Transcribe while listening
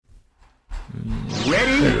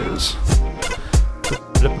Ready? There it is.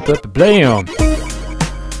 Blam!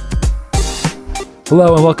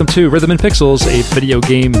 Hello and welcome to Rhythm and Pixels, a video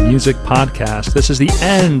game music podcast. This is the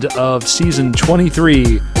end of season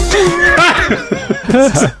 23.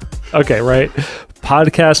 Okay, right.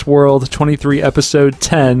 Podcast World 23, episode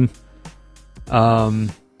 10. So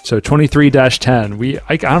 23-10.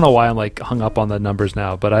 I don't know why I'm like hung up on the numbers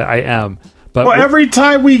now, but I am. But well, every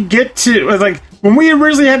time we get to, like, when we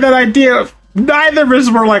originally had that idea, neither of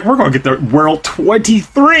us were like, we're going to get the World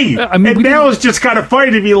 23. I mean, and now it's just kind of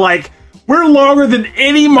funny to be like, we're longer than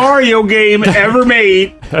any Mario game ever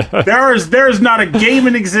made. There's not a game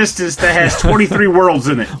in existence that has 23 worlds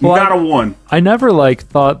in it. Well, not a one. I never like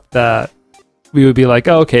thought that we would be like,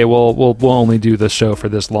 oh, okay, well, we'll only do the show for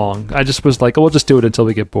this long. I just was like, oh, we'll just do it until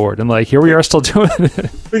we get bored. And like, here we are still doing it.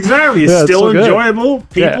 Exactly. It's still enjoyable.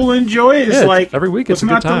 People enjoy it. It's like, every week it's a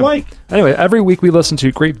good not time. to like. Anyway, every week we listen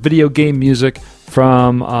to great video game music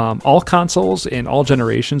from all consoles and all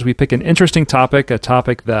generations. We pick an interesting topic, a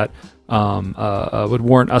topic that would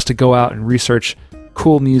warrant us to go out and research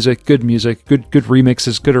cool music, good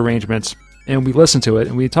remixes, good arrangements, and we listen to it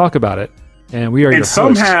and we talk about it. And we are your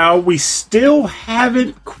somehow we still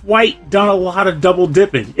haven't quite done a lot of double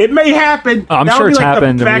dipping. It may happen. I'm sure it's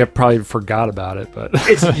happened, and we have probably forgot about it. But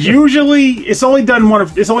it's only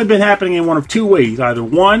been happening in one of two ways. Either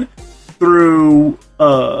one, through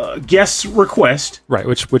guest request, right,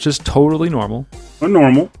 which is totally normal,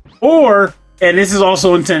 or, and this is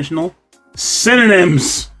also intentional,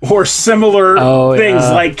 synonyms or similar things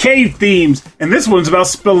like cave themes, and this one's about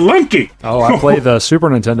spelunking. Oh, I play the Super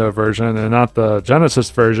Nintendo version and not the Genesis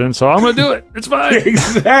version, so I'm gonna do it. It's fine.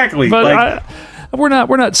 Exactly. But we're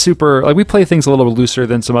not super, like, we play things a little looser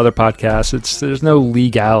than some other podcasts. There's no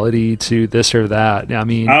legality to this or that. I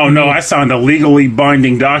mean, oh no, I signed a legally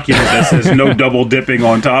binding document that says no double dipping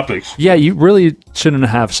on topics. Yeah, you really shouldn't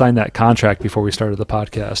have signed that contract before we started the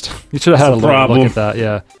podcast. You should have had a little look at that.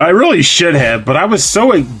 Yeah, I really should have, but I was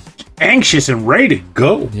so anxious and ready to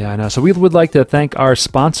go. Yeah, I know. So we would like to thank our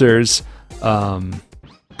sponsors,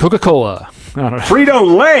 Coca-Cola,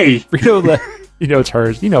 Frito-Lay. You know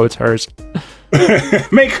it's hers.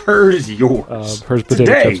 Make hers yours. Hers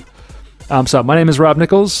potato chips. So my name is Rob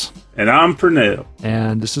Nichols. And I'm Pernell.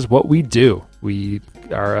 And this is what we do. We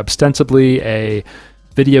are ostensibly a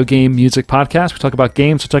video game music podcast. We talk about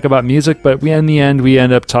games, we talk about music, but in the end, we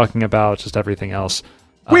end up talking about just everything else.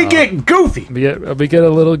 We get goofy. We get a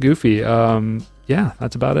little goofy. Yeah,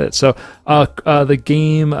 that's about it. So the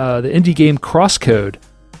indie game Crosscode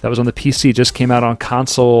that was on the PC just came out on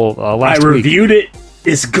console last week. I reviewed it.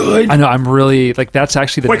 It's good. I know. I'm really like, that's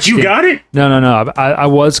actually the. What, you got it? No. I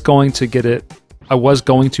was going to get it. I was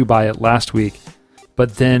going to buy it last week,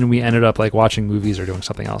 but then we ended up like watching movies or doing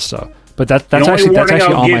something else. So, but that's actually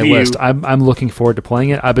on my list. I'm looking forward to playing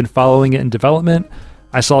it. I've been following it in development.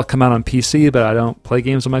 I saw it come out on PC, but I don't play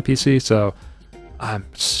games on my PC, so I'm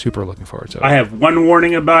super looking forward to it. I have one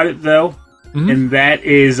warning about it though, and that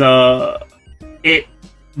is it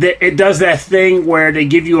does that thing where they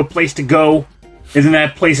give you a place to go. And then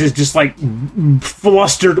that place is just like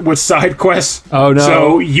flustered with side quests. Oh no!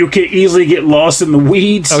 So you can easily get lost in the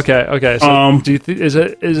weeds. Okay. So do you is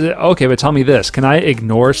it okay? But tell me this: can I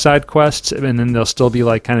ignore side quests and then they'll still be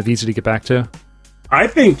like kind of easy to get back to? I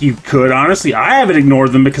think you could. Honestly, I haven't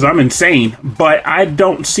ignored them because I'm insane. But I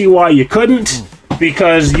don't see why you couldn't,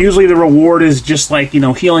 because usually the reward is just like,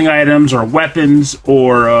 healing items or weapons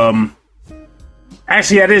or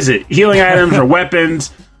actually that is it: healing items or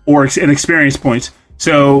weapons. Or experience points.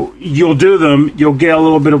 So you'll do them, you'll get a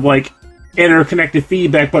little bit of like interconnected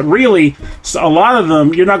feedback, but really a lot of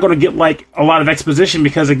them you're not going to get like a lot of exposition,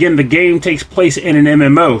 because again the game takes place in an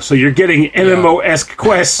MMO, so you're getting MMO-esque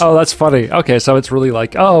quests. Oh, that's funny. Okay, so it's really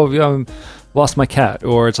like, lost my cat,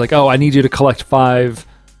 or it's like, I need you to collect 5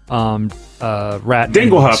 rat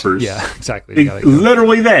dingle hoppers. Yeah, exactly.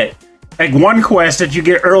 Literally that. Like one quest that you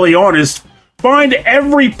get early on is find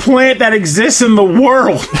every plant that exists in the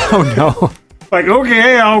world. Oh no! Like,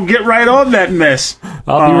 okay, I'll get right on that mess.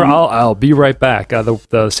 I'll be right back.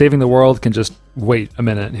 The saving the world can just wait a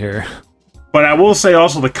minute here. But I will say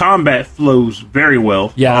also the combat flows very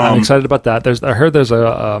well. Yeah, I'm excited about that. I heard there's a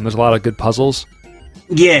lot of good puzzles.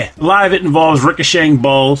 Yeah, a lot of it involves ricocheting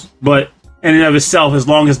balls, but in and of itself, as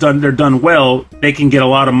long as they're done well, they can get a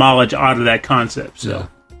lot of mileage out of that concept. So. Yeah.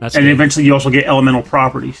 Eventually you also get elemental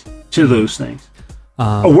properties to those things.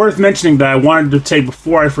 Worth mentioning that I wanted to say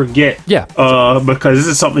before I forget, because this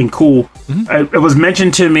is something cool. It was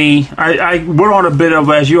mentioned to me. I went on a bit of,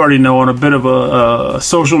 as you already know, on a bit of a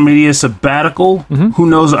social media sabbatical. Who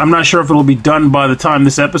knows? I'm not sure if it'll be done by the time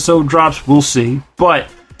this episode drops. We'll see. But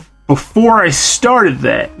before I started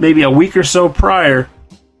that, maybe a week or so prior,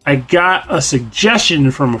 I got a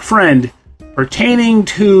suggestion from a friend pertaining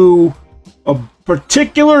to a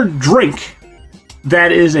particular drink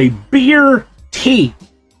that is a beer tea,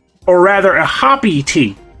 or rather a hoppy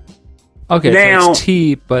tea. Okay, now, so it's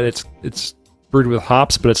tea, but it's brewed with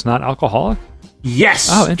hops, but it's not alcoholic? Yes.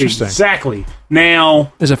 Oh, interesting. Exactly.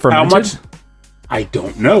 Now, is it fermented? How much? I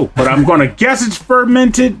don't know, but I'm going to guess it's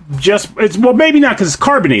fermented. Well, maybe not because it's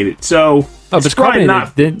carbonated. So if it's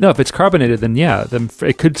carbonated, if it's carbonated, then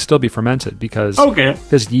it could still be fermented because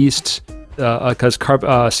yeast, because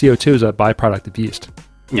CO2 is a byproduct of yeast.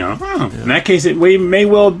 Yeah. In that case, it may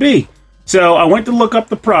well be. So I went to look up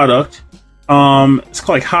the product. It's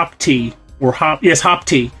called like hop tea or hop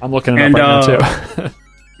tea. I'm looking it up right now too.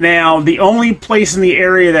 Now, the only place in the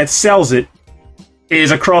area that sells it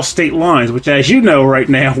is across state lines, which, as you know, right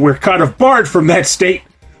now, we're kind of barred from that state.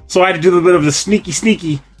 So I had to do a little bit of the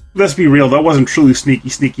sneaky. Let's be real, that wasn't truly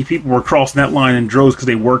sneaky. People were crossing that line in droves because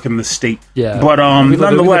they work in the state. Yeah, but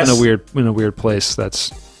nonetheless, we live in a weird place. There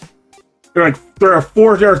are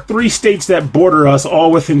 3 states that border us,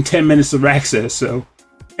 all within 10 minutes of access. So,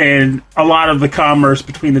 and a lot of the commerce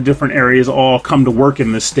between the different areas all come to work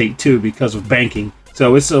in this state too because of banking.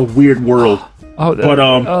 So it's a weird world. They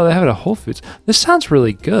have it at Whole Foods. This sounds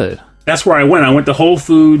really good. That's where I went. I went to Whole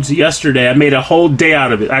Foods yesterday. I made a whole day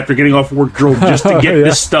out of it after getting off work. Drove just to get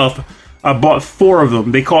this stuff. I bought 4 of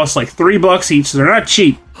them. They cost like $3 each, so they're not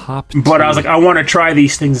cheap. But I was like, I want to try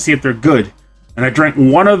these things and see if they're good. And I drank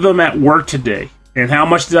one of them at work today. And how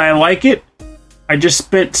much did I like it? I just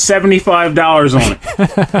spent $75 on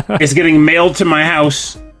it. It's getting mailed to my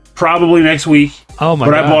house probably next week. Oh my!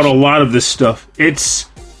 But I bought a lot of this stuff. The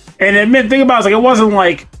thing about it is, like, it wasn't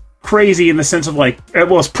like crazy in the sense of like,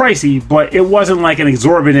 well, it's pricey, but it wasn't like an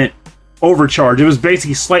exorbitant overcharge. It was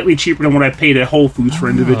basically slightly cheaper than what I paid at Whole Foods for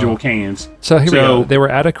individual cans. So here we go. They were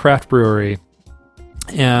at a craft brewery,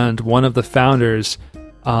 and one of the founders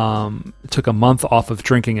took a month off of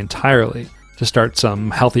drinking entirely to start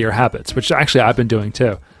some healthier habits, which actually I've been doing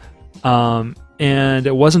too. And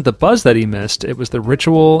it wasn't the buzz that he missed; it was the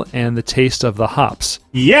ritual and the taste of the hops.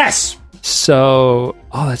 Yes. So,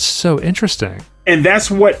 that's so interesting. And that's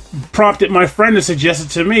what prompted my friend to suggest it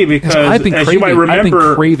to me because, I've been you might remember, I've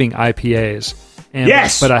been craving IPAs.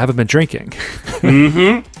 But I haven't been drinking.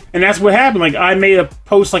 Mm-hmm. And that's what happened. Like, I made a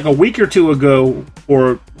post like a week or two ago,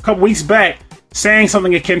 or a couple weeks back, saying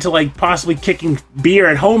something akin to like possibly kicking beer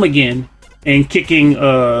at home again and kicking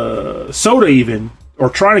soda even, or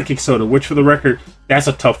trying to kick soda, which for the record, that's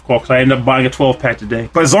a tough call because I ended up buying a 12-pack today.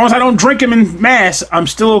 But as long as I don't drink them in mass, I'm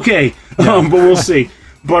still okay. But we'll see.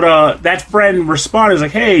 But that friend responded,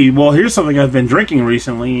 like, hey, well, here's something I've been drinking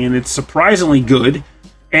recently, and it's surprisingly good,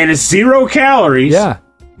 and it's 0 calories. Yeah.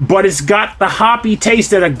 But it's got the hoppy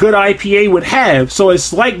taste that a good IPA would have. So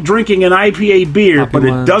it's like drinking an IPA beer, but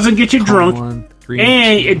it doesn't get you drunk,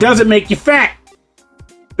 and it doesn't make you fat.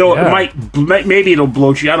 Though maybe it'll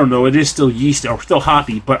bloat you. I don't know. It is still yeast or still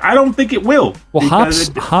hoppy, but I don't think it will. Well,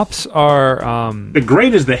 hops are the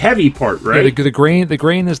grain is the heavy part, right? Yeah, the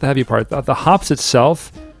grain is the heavy part. The hops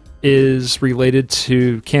itself is related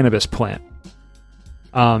to cannabis plant.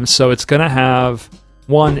 So it's gonna have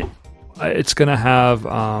it's gonna have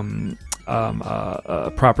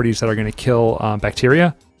properties that are gonna kill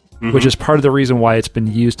bacteria, which is part of the reason why it's been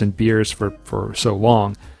used in beers for so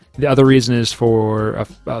long. The other reason is for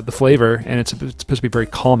the flavor, and it's supposed to be very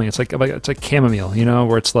calming. It's like chamomile,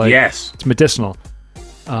 where it's like it's medicinal.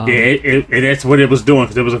 That's what it was doing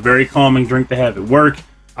because it was a very calming drink to have at work.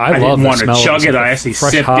 I didn't want to chug it. I actually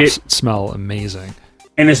fresh sipped hops it. Smell amazing,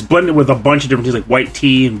 and it's blended with a bunch of different teas like white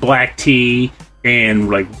tea and black tea, and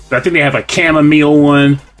like I think they have a chamomile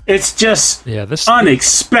one. It's just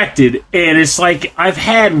unexpected, and it's like I've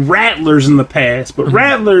had Rattlers in the past, but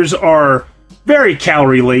Rattlers are very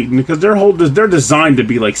calorie laden because they're designed to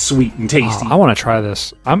be like sweet and tasty. I want to try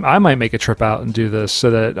this. I might make a trip out and do this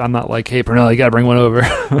so that I'm not like, hey, Pernell, you got to bring one over.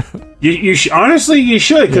 you honestly you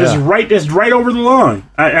should because it's right over the line.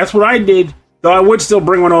 That's what I did. Though I would still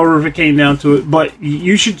bring one over if it came down to it. But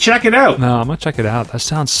you should check it out. No, I'm gonna check it out. That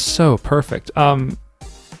sounds so perfect. That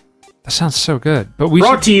sounds so good. But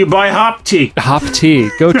brought to you by Hop Tea. Hop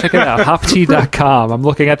Tea. Go check it out. HopTea.com. I'm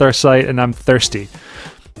looking at their site and I'm thirsty.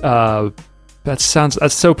 That's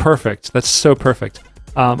so perfect. That's so perfect.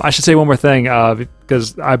 I should say one more thing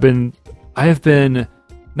because I have been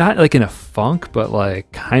not like in a funk, but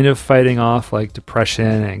like kind of fighting off like depression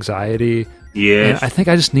and anxiety. Yeah. And I think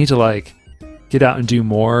I just need to like get out and do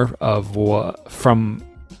more of from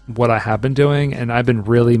what I have been doing, and I've been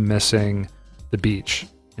really missing the beach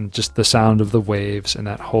and just the sound of the waves and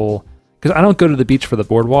that whole because I don't go to the beach for the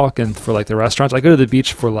boardwalk and for like the restaurants. I go to the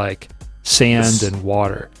beach for like sand and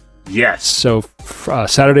water. Yes. So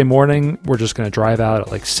Saturday morning, we're just going to drive out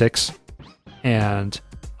at like 6, and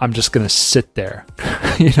I'm just going to sit there.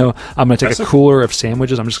 I'm going to take a cooler of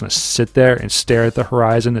sandwiches. I'm just going to sit there and stare at the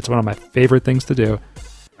horizon. It's one of my favorite things to do.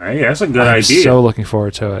 Hey, that's a good idea. I'm so looking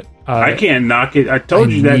forward to it. I can't knock it. I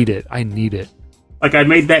told you that. I need it. Like, I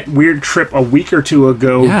made that weird trip a week or two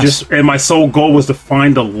ago, and my sole goal was to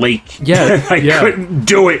find a lake. Yeah. I couldn't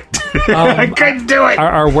do it. I couldn't do it.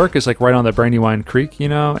 Our work is like right on the Brandywine Creek,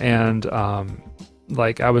 and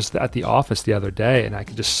like I was at the office the other day and I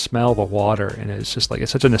could just smell the water, and it's just like,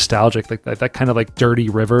 it's such a nostalgic, like that kind of like dirty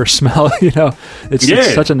river smell,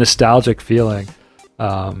 it's such a nostalgic feeling.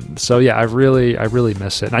 So yeah, I really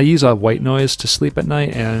miss it. And I use white noise to sleep at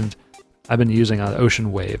night, and I've been using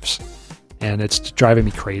ocean waves, and it's driving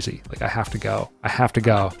me crazy. Like I have to go. I have to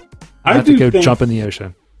go jump in the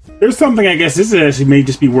ocean. There's something, I guess this actually may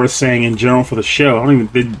just be worth saying in general for the show.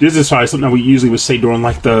 This is probably something that we usually would say during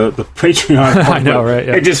like the Patreon part. I know, right?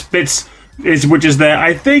 Yeah. It just fits, which is that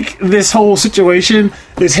I think this whole situation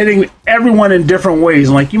is hitting everyone in different ways.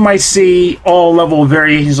 And like you might see all level of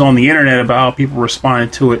variations on the internet about how people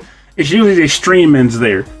respond to it. It's usually the extreme ends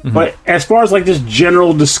there. Mm-hmm. But as far as like this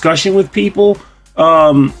general discussion with people,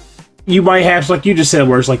 you might have, like you just said,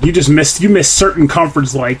 where it's like you miss certain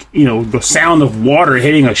comforts, like the sound of water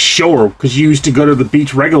hitting a shore, because you used to go to the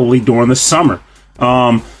beach regularly during the summer.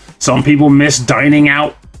 Some people miss dining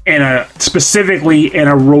out specifically in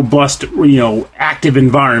a robust, active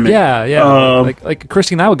environment. Yeah. Like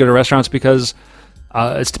Christy and I would go to restaurants because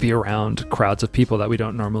it's to be around crowds of people that we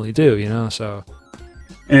don't normally do. So.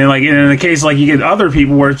 And like in the case, like you get other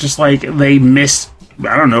people where it's just like they miss,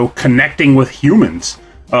 I don't know, connecting with humans.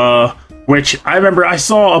 Which I remember I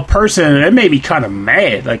saw a person, and it made me kind of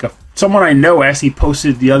mad. Like someone I know actually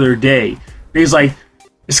posted the other day. He's like,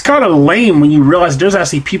 it's kind of lame when you realize there's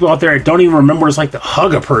actually people out there that don't even remember it's like to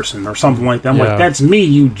hug a person or something like that. I'm like, that's me,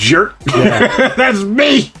 you jerk. Yeah. That's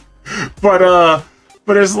me. But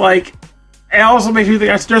it's like, it also makes me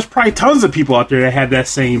think there's probably tons of people out there that have that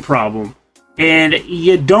same problem. And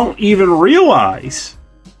you don't even realize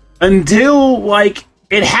until like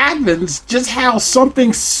it happens just how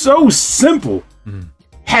something so simple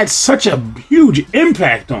had such a huge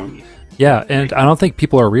impact on you. Yeah, and I don't think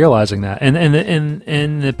people are realizing that.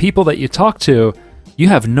 And the people that you talk to, you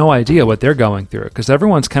have no idea what they're going through, because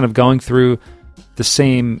everyone's kind of going through the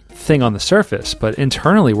same thing on the surface, but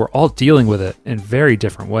internally we're all dealing with it in very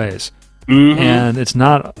different ways. Mm-hmm. And it's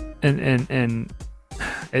not, and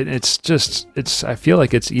it's just, I feel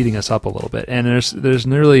like it's eating us up a little bit. And there's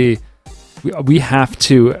nearly, we have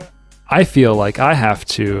to, I feel like I have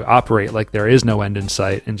to operate like there is no end in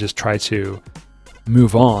sight and just try to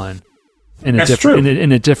move on in a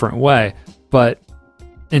different way. But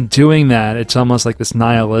in doing that, it's almost like this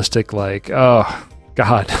nihilistic, like, oh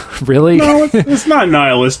God, really? No, it's not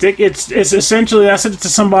nihilistic. It's essentially, I said it to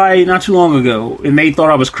somebody not too long ago, and they thought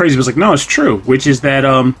I was crazy. I was like, no, it's true. Which is that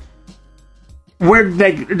I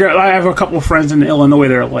have a couple of friends in Illinois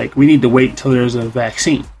that are like, we need to wait until there's a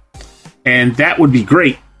vaccine. And that would be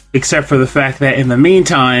great, except for the fact that in the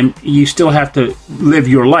meantime, you still have to live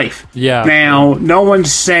your life. Yeah. Now, no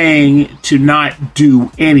one's saying to not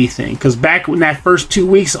do anything, because back in that first 2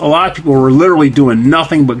 weeks, a lot of people were literally doing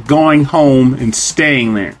nothing but going home and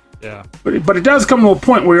staying there. Yeah. But it does come to a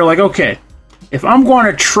point where you're like, okay, if I'm going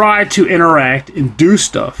to try to interact and do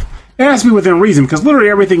stuff, it has to be within reason, because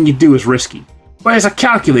literally everything you do is risky. But it's a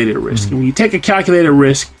calculated risk. Mm-hmm. And when you take a calculated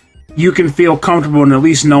risk, you can feel comfortable in at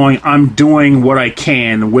least knowing I'm doing what I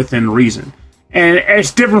can within reason. And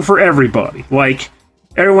it's different for everybody. Like,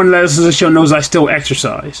 everyone that listens to the show knows I still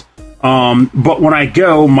exercise. But when I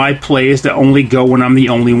go, my play is to only go when I'm the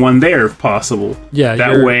only one there, if possible. Yeah,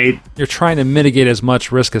 that way you're trying to mitigate as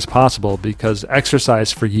much risk as possible, because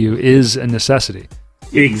exercise for you is a necessity.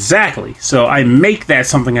 Exactly. So I make that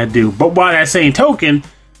something I do. But by that same token,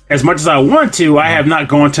 as much as I want to, I have not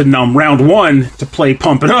gone to round one to play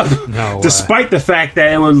Pump It Up. No way. Despite the fact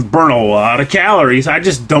that it would burn a lot of calories. I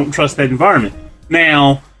just don't trust that environment.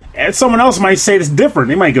 Now, someone else might say this different.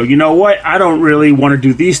 They might go, you know what? I don't really want to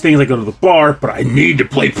do these things. I go to the bar, but I need to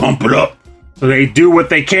play Pump It Up. So they do what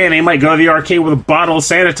they can. They might go to the arcade with a bottle of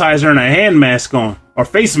sanitizer and a hand mask on, or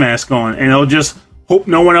face mask on, and they'll just hope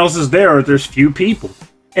no one else is there or there's few people.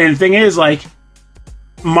 And the thing is, like,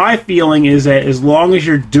 my feeling is that as long as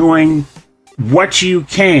you're doing what you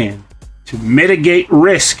can to mitigate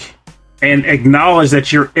risk and acknowledge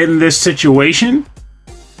that you're in this situation,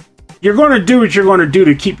 you're going to do what you're going to do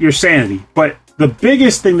to keep your sanity. But the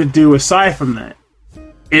biggest thing to do aside from that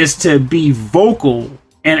is to be vocal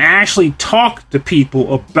and actually talk to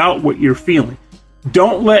people about what you're feeling.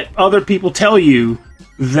 Don't let other people tell you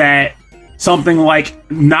that something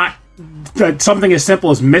as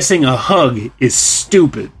simple as missing a hug is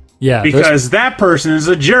stupid. Yeah, because that person is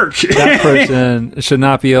a jerk. That person should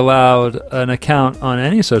not be allowed an account on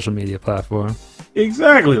any social media platform.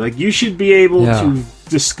 Exactly. Like, you should be able to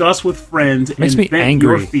discuss with friends and vent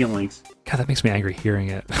your feelings. God, that makes me angry hearing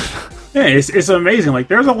it. Yeah, it's amazing. Like,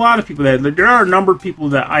 there's a lot of people there are a number of people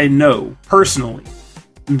that I know personally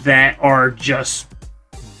that are just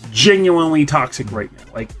genuinely toxic right now,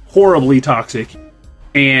 like horribly toxic.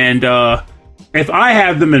 And if I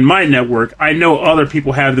have them in my network, I know other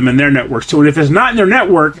people have them in their networks too. And if it's not in their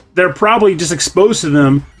network, they're probably just exposed to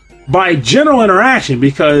them by general interaction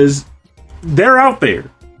because they're out there,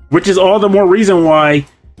 which is all the more reason why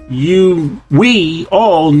we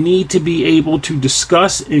all need to be able to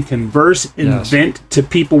discuss and converse and vent to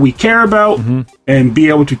people we care about and be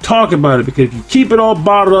able to talk about it. Because if you keep it all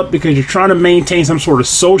bottled up because you're trying to maintain some sort of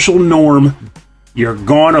social norm, you're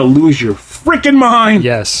gonna lose your freaking mind.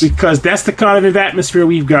 Yes. Because that's the kind of atmosphere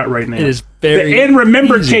we've got right now. It is very And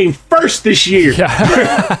Remember came first this year.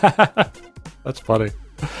 Yeah. That's funny.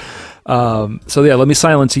 So yeah, let me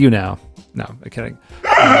silence you now. No, I'm kidding.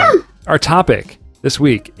 Our topic this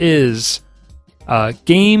week is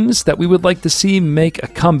games that we would like to see make a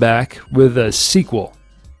comeback with a sequel.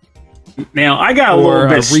 Now, I got a little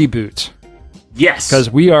bit... Or a reboot. Yes. Because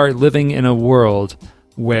we are living in a world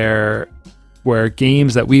where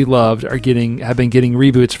games that we loved have been getting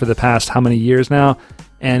reboots for the past how many years now,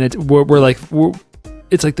 and it's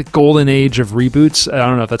like the golden age of reboots. I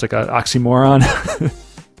don't know if that's like an oxymoron.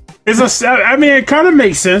 It kind of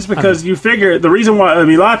makes sense because you figure the reason why. I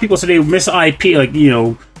mean, a lot of people say they miss IP, like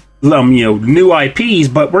new IPs,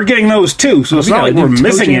 but we're getting those too. So it's not like we're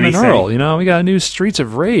missing anything. We got a new Streets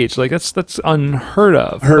of Rage. Like that's unheard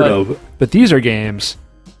of. But these are games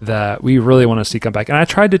that we really want to see come back. And I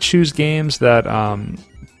tried to choose games that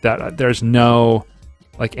there's no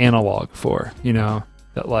like analog for,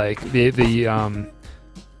 that like the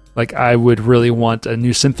like I would really want a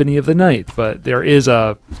new Symphony of the Night, but there is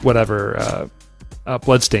a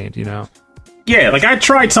Bloodstained, Yeah, like I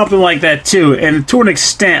tried something like that too, and to an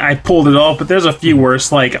extent I pulled it off, but there's a few where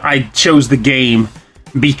it's like I chose the game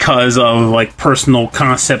because of like personal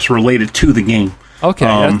concepts related to the game.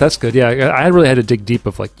 Okay, that's good. Yeah, I really had to dig deep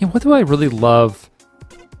of like, what do I really love?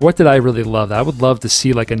 What did I really love? I would love to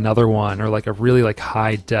see like another one or like a really like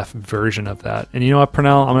high def version of that. And you know what,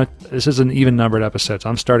 Pernell? This is an even numbered episode, so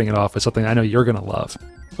I'm starting it off with something I know you're gonna love.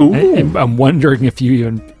 And I'm wondering if you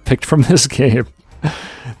even picked from this game.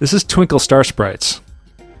 This is Twinkle Star Sprites.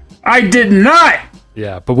 I did not.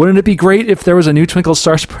 Yeah, but wouldn't it be great if there was a new Twinkle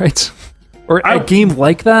Star Sprites? Or a game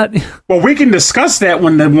like that? Well, we can discuss that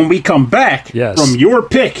when we come back from your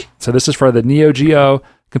pick. So this is for the Neo Geo,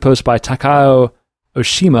 composed by Takao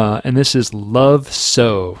Oshima, and this is Love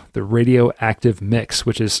So, the radioactive mix,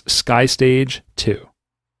 which is Sky Stage 2.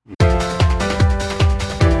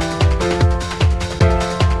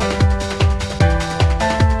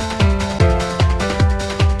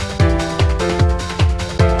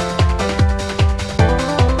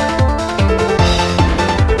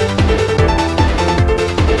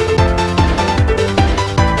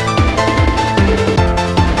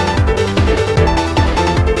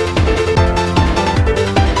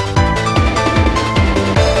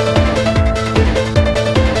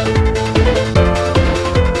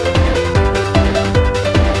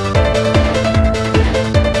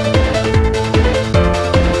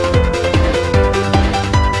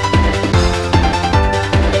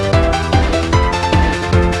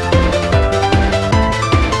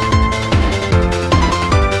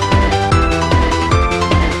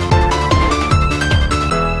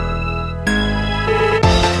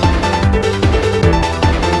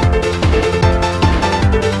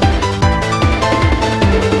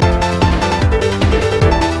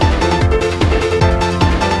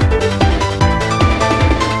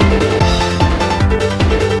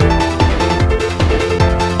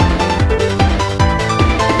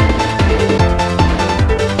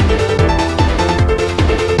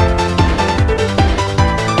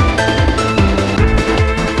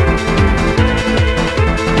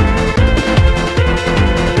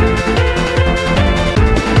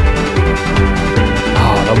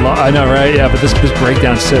 I know, right? Yeah, but this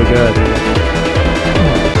breakdown's so good.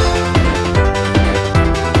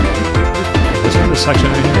 This section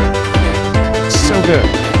right here, it's so good.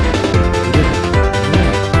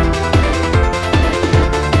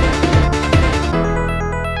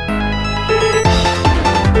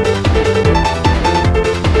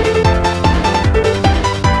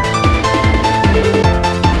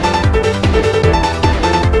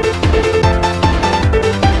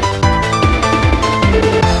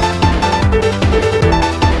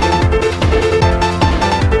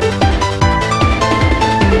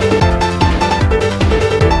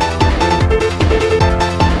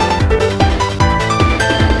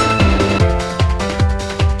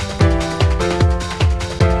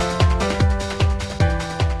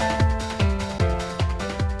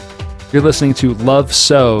 You're listening to Love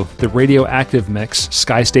So, the radioactive mix,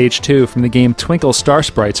 Sky Stage 2 from the game Twinkle Star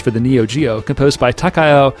Sprites for the Neo Geo, composed by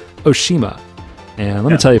Takao Oshima. And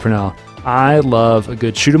let me tell you, Pernell, I love a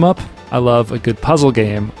good shoot 'em up, I love a good puzzle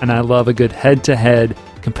game, and I love a good head-to-head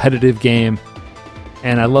competitive game,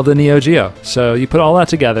 and I love the Neo Geo. So you put all that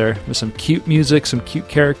together with some cute music, some cute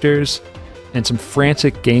characters, and some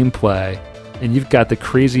frantic gameplay, and you've got the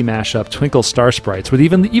crazy mashup Twinkle Star Sprites with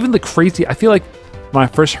even the crazy. I feel like when I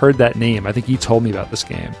first heard that name, I think you told me about this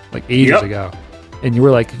game like ages ago, and you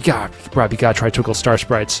were like, "God, Rob, you gotta try Twinkle Star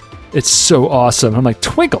Sprites. It's so awesome." I'm like,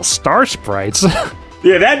 "Twinkle Star Sprites."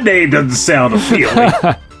 Yeah, that name doesn't sound appealing.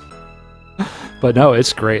 But no,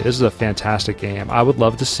 it's great. This is a fantastic game. I would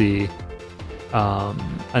love to see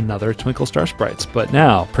another Twinkle Star Sprites. But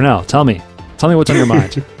now, Pernell, tell me what's on your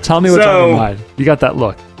mind. Tell me what's on your mind. You got that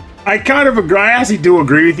look. I kind of agree. I actually do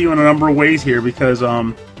agree with you in a number of ways here because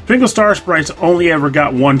Twinkle Star Sprites only ever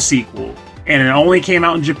got one sequel, and it only came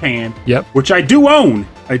out in Japan. Yep. Which I do own.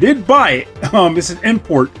 I did buy it. It's an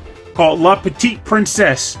import called La Petite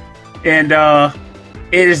Princesse, and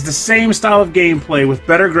it is the same style of gameplay with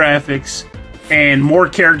better graphics and more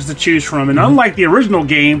characters to choose from. And unlike the original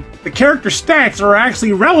game, the character stats are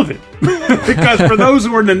actually relevant because for those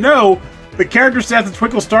who are in the know, the character stats of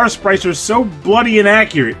Twinkle Star Sprites are so bloody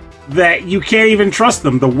inaccurate that you can't even trust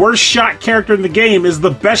them. The worst shot character in the game is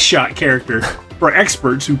the best shot character for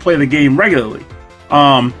experts who play the game regularly.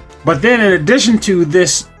 But then in addition to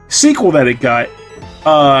this sequel that it got,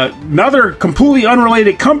 another completely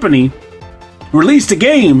unrelated company released a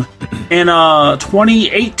game in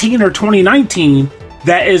 2018 or 2019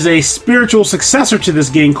 that is a spiritual successor to this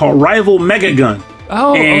game called Rival Megagun.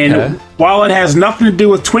 Oh, and okay. While it has nothing to do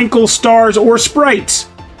with Twinkle Stars or Sprites,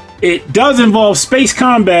 it does involve space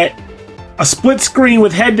combat, a split screen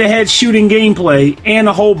with head-to-head shooting gameplay, and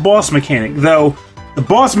a whole boss mechanic. Though the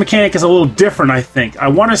boss mechanic is a little different, I think. I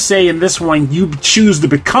want to say in this one, you choose to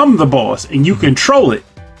become the boss, and you control it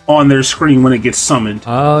on their screen when it gets summoned.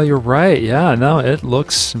 Oh, you're right. Yeah, no, it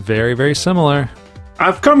looks very, very similar.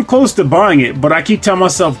 I've come close to buying it, but I keep telling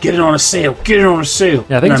myself, get it on a sale, get it on a sale.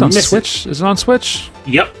 Yeah, I think it's on Switch. Is it on Switch?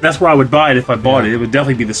 Yep, that's where I would buy it if I bought it. It would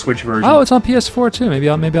definitely be the Switch version. Oh, it's on PS4 too. Maybe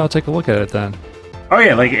I'll take a look at it then. Oh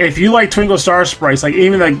yeah, like if you like Twinkle Star Sprites,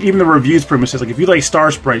 even the reviews premises, like if you like Star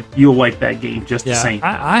Sprite, you'll like that game just the same.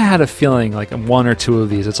 I had a feeling like one or two of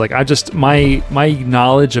these. It's like my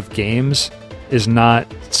knowledge of games is not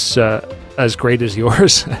as great as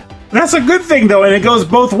yours. That's a good thing, though, and it goes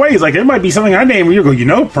both ways. Like, there might be something I name where you go,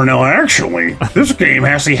 Pernell, actually, this game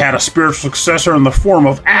actually had a spiritual successor in the form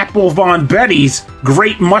of Apple Von Betty's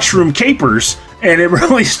Great Mushroom Capers, and it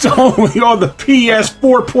really stole me on the PS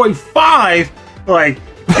 4.5. Like,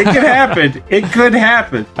 it could happen. It could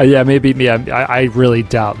happen. Yeah, maybe me. I really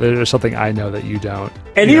doubt there's something I know that you don't.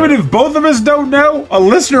 And even if both of us don't know, a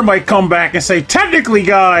listener might come back and say, technically,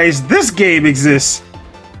 guys, this game exists.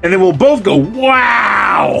 And then we'll both go,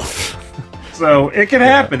 wow! So it can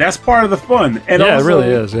happen. That's part of the fun. And yeah, also, it really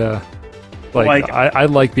is, yeah. Like I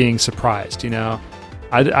like being surprised,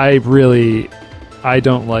 I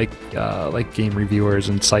don't like game reviewers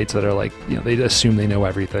and sites that are like, they assume they know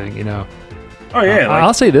everything, Oh, yeah.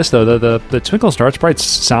 I'll say this, though. The Twinkle Star Sprites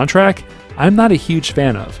soundtrack, I'm not a huge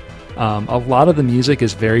fan of. A lot of the music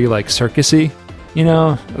is very, circusy,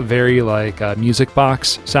 very, music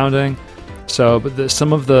box sounding. So, but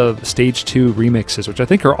some of the Stage 2 remixes, which I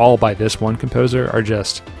think are all by this one composer,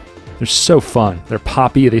 they're so fun. They're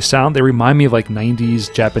poppy. They remind me of,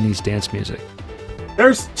 90s Japanese dance music.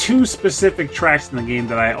 There's two specific tracks in the game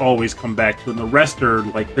that I always come back to, and the rest are,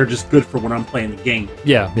 they're just good for when I'm playing the game.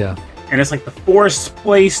 Yeah. And it's the forest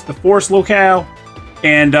place, the forest locale,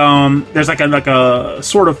 and there's a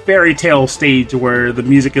sort of fairy tale stage where the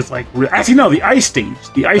music is actually no, the ice stage,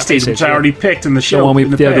 which I already picked in the show. The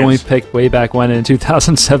one we picked way back when in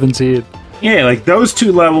 2017. Yeah, those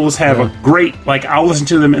two levels have a great I'll listen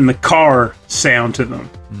to them in the car sound to them.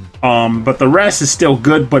 But the rest is still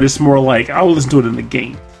good, but it's more I'll listen to it in the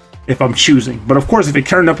game if I'm choosing. But of course, if it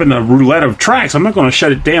turned up in the roulette of tracks, I'm not going to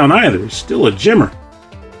shut it down either. It's still a jimmer.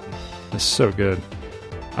 It's so good.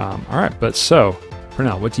 All right, but so,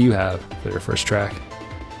 Pernell, what do you have for your first track?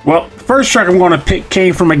 Well, the first track I'm going to pick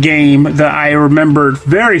came from a game that I remembered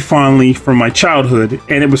very fondly from my childhood,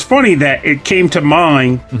 and it was funny that it came to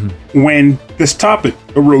mind when this topic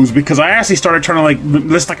arose, because I actually started trying to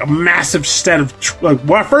list a massive set of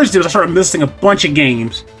what I first did was I started listing a bunch of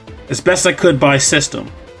games as best I could by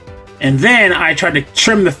system, and then I tried to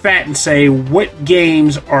trim the fat and say what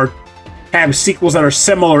games have sequels that are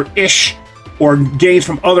similar-ish, or games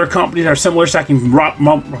from other companies that are similar, so I can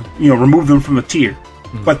remove them from the tier.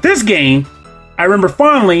 But this game, I remember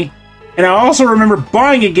fondly And I also remember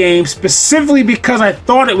buying a game specifically because I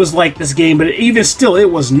thought it was like this game, but even still, it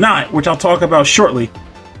was not, which I'll talk about shortly.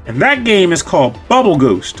 And that game is called Bubble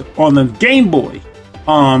Ghost on the Game Boy.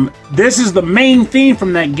 This is the main theme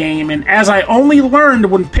from that game, and as I only learned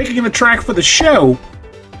when picking the track for the show,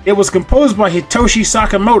 it was composed by Hitoshi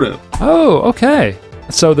Sakamoto. Oh, okay.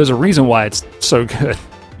 So there's a reason why it's so good.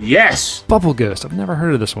 Yes. Bubble Ghost. I've never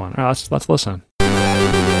heard of this one. All right, let's listen.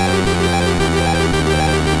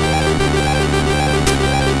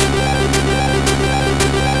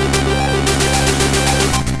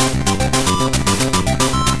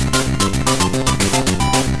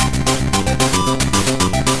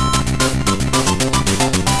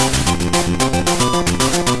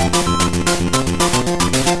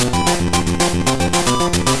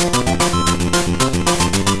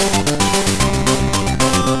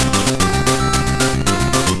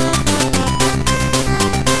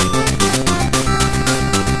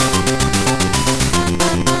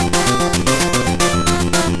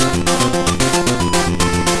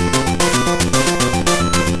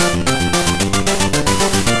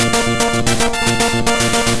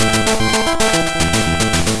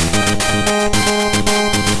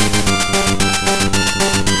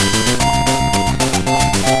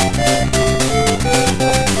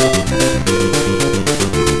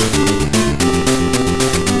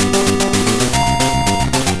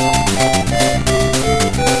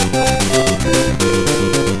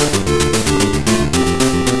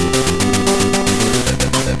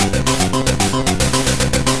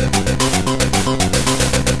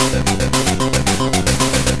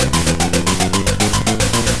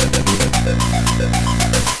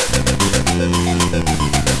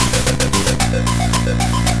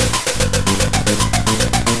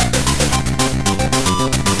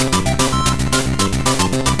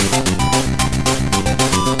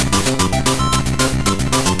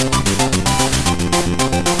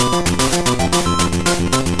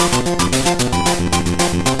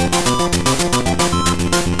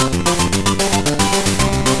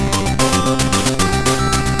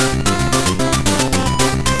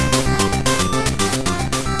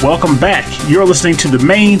 Welcome back. You're listening to the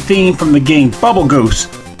main theme from the game Bubble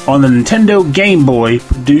Ghost on the Nintendo Game Boy,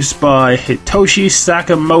 produced by Hitoshi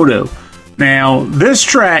Sakamoto. Now, this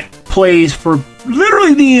track plays for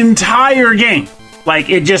literally the entire game. Like,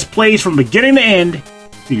 it just plays from beginning to end,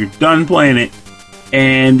 so you're done playing it,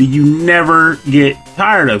 and you never get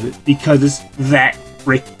tired of it because it's that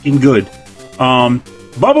freaking good.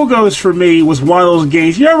 Bubble Ghost for me was one of those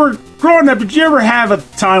games. Growing up, did you ever have a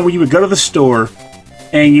time where you would go to the store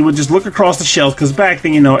and you would just look across the shelf? Because back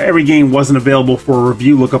then, every game wasn't available for a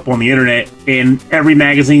review lookup on the internet, and every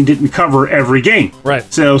magazine didn't cover every game. Right.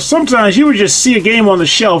 So sometimes you would just see a game on the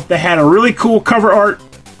shelf that had a really cool cover art,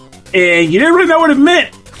 and you didn't really know what it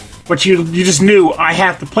meant, but you just knew, I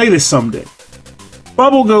have to play this someday.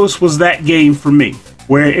 Bubble Ghost was that game for me,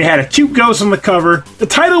 where it had a cute ghost on the cover. The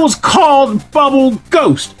title was called Bubble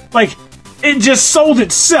Ghost. Like, it just sold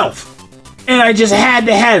itself. And I just had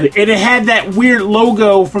to have it. And it had that weird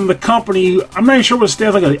logo from the company. I'm not even sure what it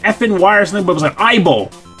stands, like an FNY or something, but it was like eyeball.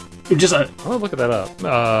 It was just a... I'll look that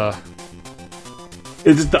up.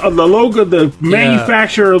 It's the logo, the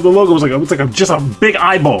manufacturer of the logo was just a big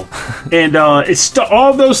eyeball. And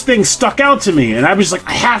all those things stuck out to me. And I was like,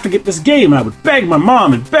 I have to get this game. And I would beg my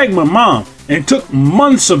mom. And it took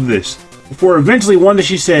months of this before eventually one day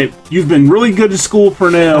she said, "You've been really good at school,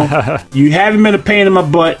 Purnell. You haven't been a pain in my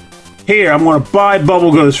butt. Here, I'm going to buy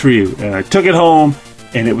Bubble Ghost for you." And I took it home,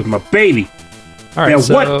 and it was my baby. All right,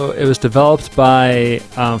 now, it was developed by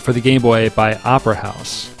for the Game Boy by Opera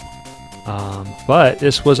House. But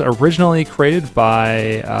this was originally created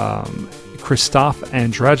by Christophe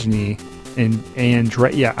Andriani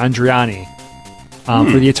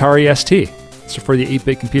for the Atari ST. So for the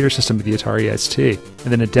 8-bit computer system of the Atari ST,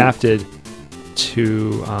 and then adapted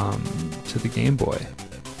to the Game Boy.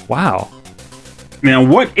 Wow. Now,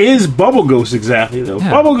 what is Bubble Ghost exactly, though?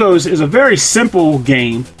 Yeah. Bubble Ghost is a very simple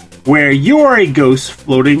game where you are a ghost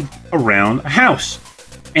floating around a house.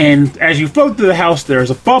 And as you float through the house,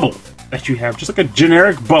 there's a bubble that you have, just like a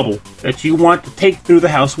generic bubble that you want to take through the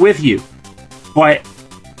house with you. But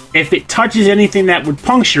if it touches anything that would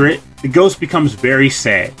puncture it, the ghost becomes very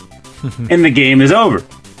sad. And the game is over.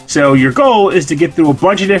 So your goal is to get through a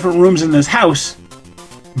bunch of different rooms in this house,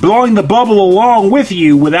 blowing the bubble along with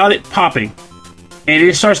you without it popping. And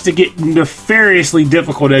it starts to get nefariously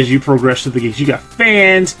difficult as you progress through the games. You got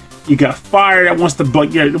fans, you got fire that wants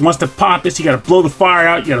to pop this. You got to blow the fire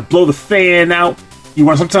out. You got to blow the fan out. You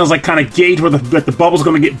want to sometimes kind of gauge where the bubble's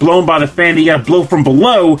going to get blown by the fan. You got to blow from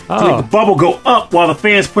below to make the bubble go up while the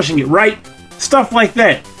fan's pushing it right. Stuff like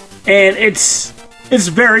that. and it's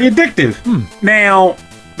very addictive. Now,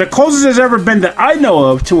 the closest there's ever been that I know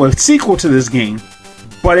of to a sequel to this game,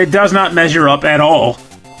 but it does not measure up at all,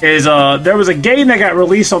 is there was a game that got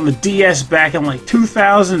released on the DS back in like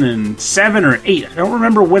 2007 or 8. I don't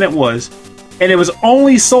remember when it was, and it was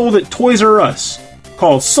only sold at Toys R Us,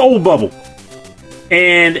 called Soul Bubble.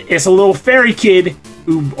 And it's a little fairy kid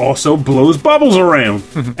who also blows bubbles around.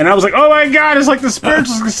 And I was like, oh my god, it's like the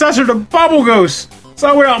spiritual successor to Bubble Ghost. So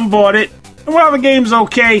I went out and bought it. And while the game's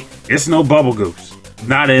okay, it's no Bubble Ghost.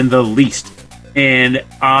 Not in the least. And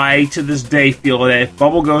I, to this day, feel that if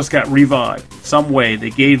Bubble Ghost got revived some way,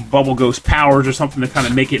 they gave Bubble Ghost powers or something to kind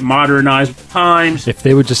of make it modernize with the times. If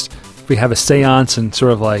they would just... we have a seance and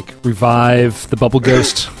sort of like revive the Bubble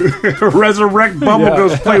Ghost. Resurrect Bubble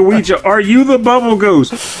Ghost, play Ouija. Are you the Bubble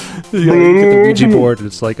Ghost? You get the Ouija board and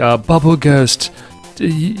it's like, Bubble Ghost, do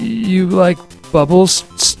you like bubbles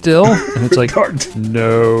still? And it's like,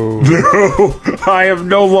 no. No, I am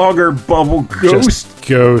no longer Bubble Ghost. Just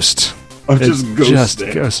Ghost. I'm just Ghost. Just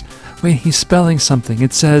Ghost. Wait, he's spelling something.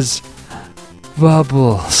 It says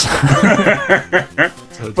bubbles.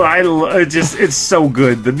 But it's so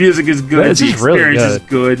good. The music is good. It's the experience is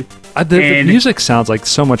good. The music sounds like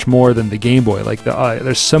so much more than the Game Boy. Like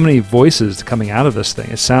there's so many voices coming out of this thing.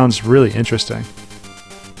 It sounds really interesting.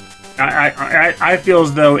 I feel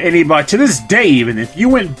as though anybody, to this day even, if you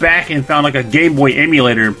went back and found like a Game Boy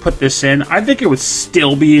emulator and put this in, I think it would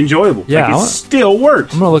still be enjoyable. Yeah, like, it still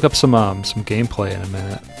works. I'm going to look up some gameplay in a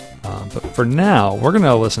minute. But for now, we're going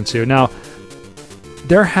to listen to... Now,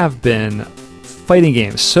 there have been fighting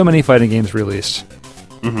games, so many fighting games released.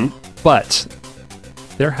 But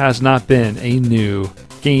there has not been a new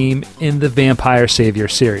game in the Vampire Savior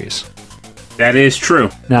series. That is true.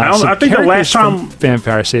 Now, I think the last time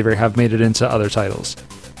Vampire Savior have made it into other titles,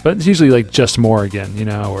 but it's usually like just Morrigan,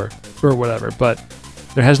 or whatever. But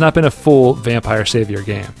there has not been a full Vampire Savior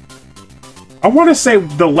game. I want to say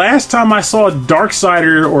the last time I saw a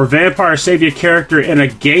Darksider or Vampire Savior character in a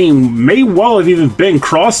game may well have even been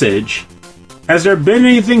Cross Edge. Has there been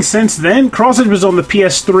anything since then? Cross Edge was on the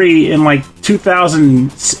PS3 in like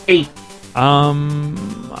 2008.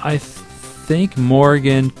 I think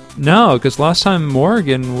Morrigan... No, because last time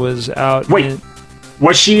Morrigan was out... Wait,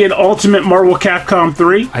 was she in Ultimate Marvel Capcom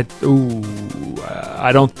 3?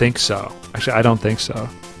 I don't think so. Actually, I don't think so.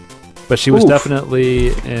 But she was definitely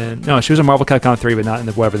in... No, she was in Marvel Capcom 3, but not in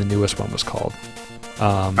whatever the newest one was called.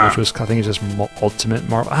 Which was, I think it's just Ultimate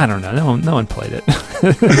Marvel. I don't know. No one played it.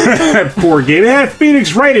 Poor game. It had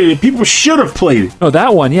Phoenix Wright in it. People should have played it. Oh,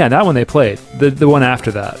 that one. Yeah, that one they played. The one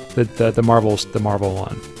after that. The Marvel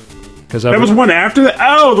one. There was one after that?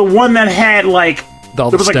 Oh, the one that had, like...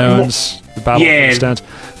 all the stones. The Battle of the Stones.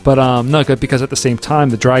 But, no, because at the same time,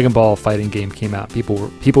 the Dragon Ball fighting game came out. People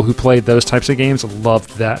who played those types of games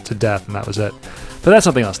loved that to death, and that was it. But that's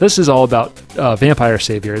something else. This is all about Vampire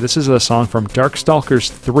Savior. This is a song from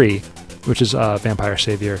Darkstalkers 3, which is Vampire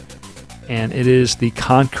Savior. And it is the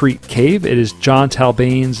Concrete Cave. It is John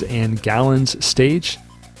Talbain's and Galen's stage.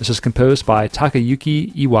 This is composed by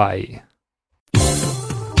Takayuki Iwai.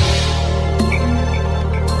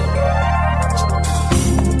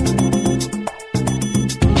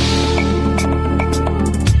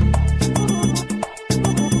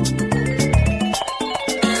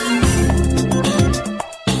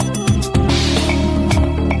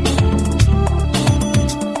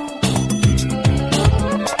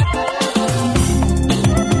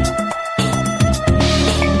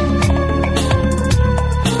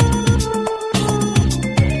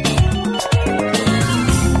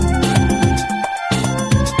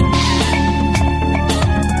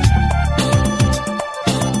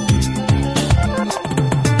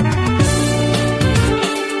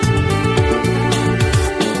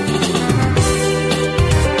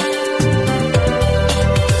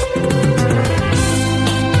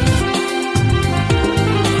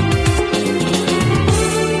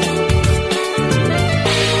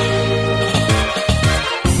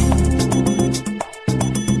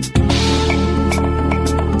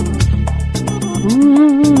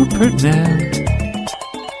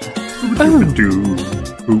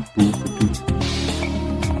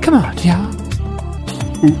 Come on, y'all.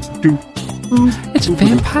 It's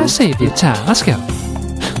Vampire Savior time. Let's go.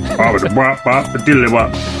 Alright.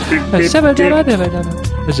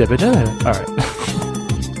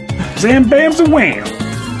 Zam bam wham.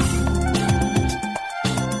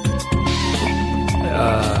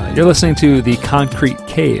 You're listening to The Concrete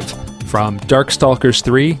Cave from Darkstalkers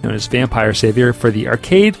 3, known as Vampire Savior, for the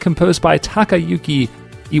arcade, composed by Takayuki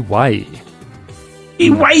Iwai.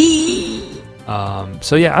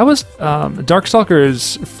 So yeah, I was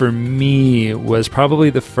Darkstalkers for me was probably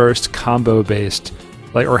the first combo based,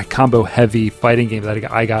 or combo heavy fighting game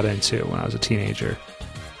that I got into when I was a teenager.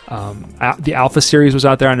 The Alpha series was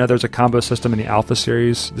out there. I know there's a combo system in the Alpha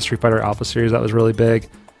series, the Street Fighter Alpha series, that was really big.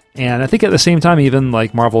 And I think at the same time, even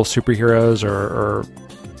like Marvel Superheroes or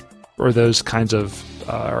those kinds of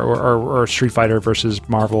or Street Fighter versus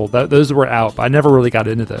Marvel, those were out, but I never really got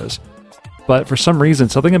into those. But for some reason,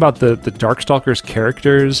 something about the Darkstalkers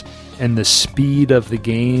characters and the speed of the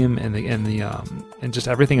game and just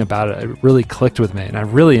everything about it really clicked with me, and I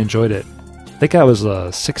really enjoyed it. I think I was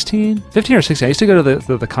 15 or 16. I used to go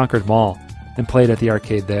to the Concord Mall and play it at the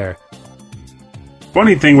arcade there.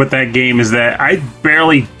 Funny thing with that game is that I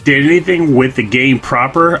barely did anything with the game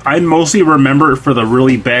proper. I mostly remember it for the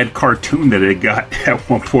really bad cartoon that it got at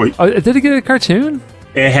one point. Oh, did it get a cartoon?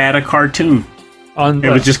 It had a cartoon. It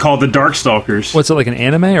was just called the Darkstalkers. What's it, like an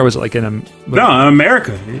anime, or was it like No,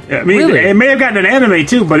 America. I mean, really? It may have gotten an anime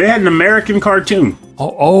too, but it had an American cartoon.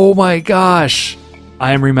 Oh my gosh.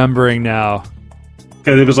 I am remembering now.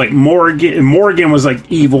 Because it was like Morgan. Morgan was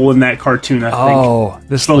like evil in that cartoon, I think. Oh,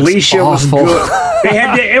 this Felicia was good.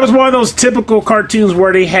 It was one of those typical cartoons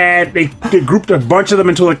where they grouped a bunch of them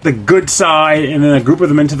into like the good side, and then a group of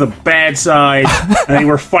them into the bad side, and they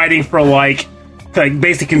were fighting for like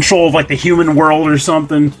basic control of like the human world or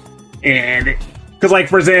something. And because like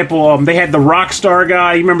for example, they had the Rockstar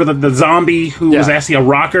guy. You remember the zombie who was actually a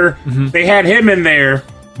rocker? Mm-hmm. They had him in there.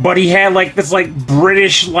 But he had like this like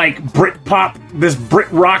British like Britpop, this Brit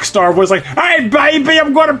rock star voice like, "Hey baby,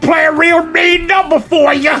 I'm gonna play a real mean number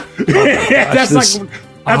for you." That's the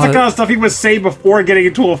kind of stuff he would say before getting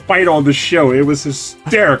into a fight on the show. It was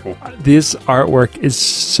hysterical. This artwork is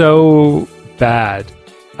so bad.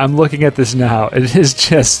 I'm looking at this now. It is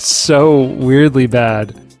just so weirdly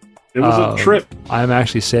bad. It was a trip. I'm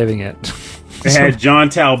actually saving it. It had John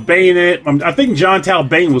Talbane in it. I think John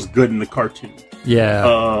Talbane was good in the cartoon.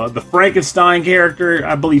 Yeah. The Frankenstein character,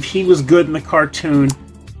 I believe he was good in the cartoon.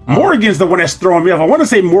 Morgan's the one that's throwing me off. I want to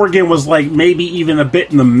say Morgan was like maybe even a bit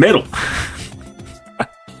in the middle.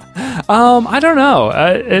 I don't know.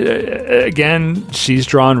 Again, she's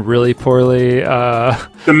drawn really poorly.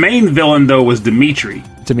 The main villain though was Dimitri.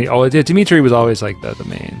 Dimitri was always like the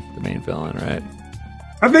main villain, right?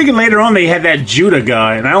 I think later on they had that Judah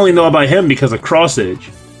guy, and I only know about him because of Cross Edge.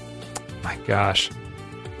 My gosh.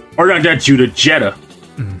 Or not that Judah, Jeddah.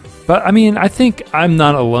 But I mean, I think I'm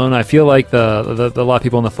not alone. I feel like a lot of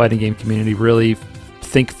people in the fighting game community really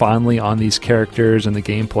think fondly on these characters and the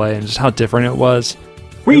gameplay and just how different it was.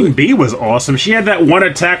 Queen Bee was awesome. She had that one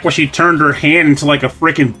attack where she turned her hand into like a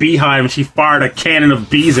freaking beehive and she fired a cannon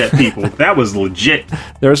of bees at people. That was legit.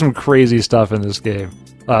 There was some crazy stuff in this game.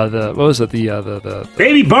 What was it? The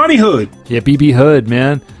Baby Bonnie Hood. Yeah, BB Hood,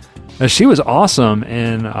 man. She was awesome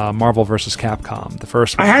in Marvel vs. Capcom, the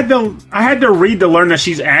first one. I had to read to learn that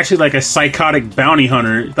she's actually like a psychotic bounty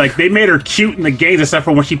hunter. Like they made her cute in the games except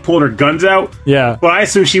for when she pulled her guns out. Yeah. But I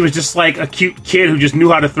assume she was just like a cute kid who just knew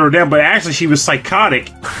how to throw down. But actually she was psychotic,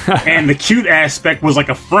 and the cute aspect was like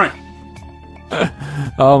a front.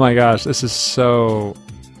 Oh my gosh, this is so.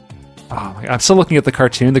 Oh my God. I'm still looking at the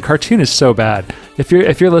cartoon. The cartoon is so bad. If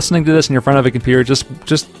you're listening to this and you're in front of a computer,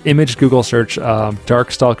 just image Google search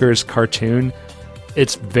Darkstalkers cartoon.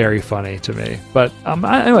 It's very funny to me. But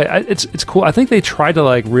anyway, it's cool. I think they tried to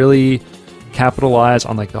like really capitalize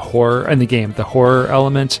on like the horror in the game, the horror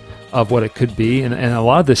element of what it could be, and a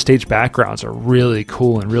lot of the stage backgrounds are really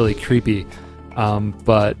cool and really creepy.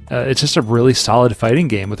 But it's just a really solid fighting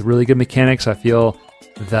game with really good mechanics. I feel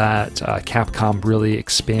that Capcom really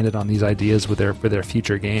expanded on these ideas with their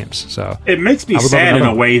future games. So it makes me sad in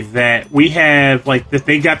a way that we have like that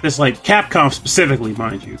they got this like Capcom specifically,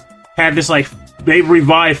 mind you, had this like they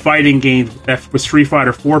revived fighting games that with Street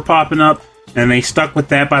Fighter 4 popping up, and they stuck with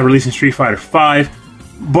that by releasing Street Fighter 5.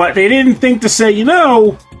 But they didn't think to say,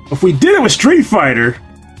 if we did it with Street Fighter,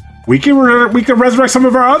 we could resurrect some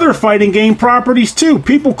of our other fighting game properties too.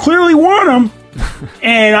 People clearly want them.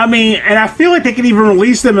 And I feel like they could even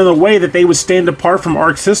release them in a way that they would stand apart from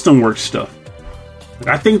Arc System Works stuff.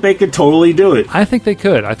 I think they could totally do it. I think they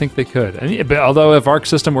could. But although if Arc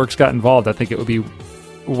System Works got involved, I think it would be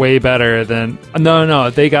way better than... No,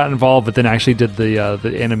 they got involved, but then actually did the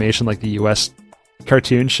animation like the US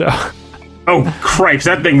cartoon show. Oh, cripes.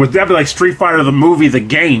 That'd be like Street Fighter the movie, the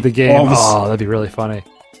game. That'd be really funny.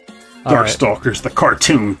 Darkstalkers, the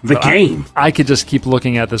cartoon, the game. I could just keep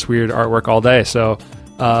looking at this weird artwork all day. So,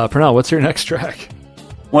 Pernell, what's your next track?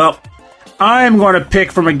 Well, I'm going to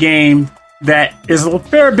pick from a game that is a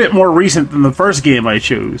fair bit more recent than the first game I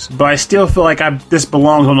chose, but I still feel like this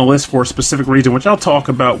belongs on the list for a specific reason, which I'll talk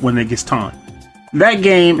about when it gets time. That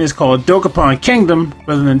game is called Dokapon Kingdom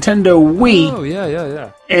for the Nintendo Wii. Oh,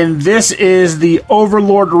 yeah. And this is the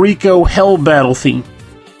Overlord Rico Hell Battle theme.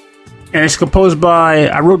 And it's composed by,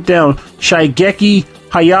 I wrote down, Shigeki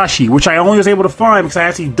Hayashi, which I only was able to find because I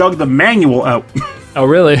actually dug the manual out. Oh,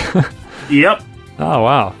 really? Yep. Oh,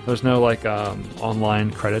 wow. There's no,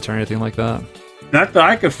 online credits or anything like that? Not that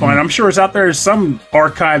I could find. I'm sure it's out there in some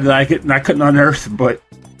archive that I couldn't unearth, but...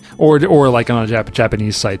 Or like on a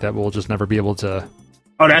Japanese site that we'll just never be able to...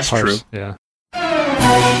 Oh, that's parse. True. Yeah.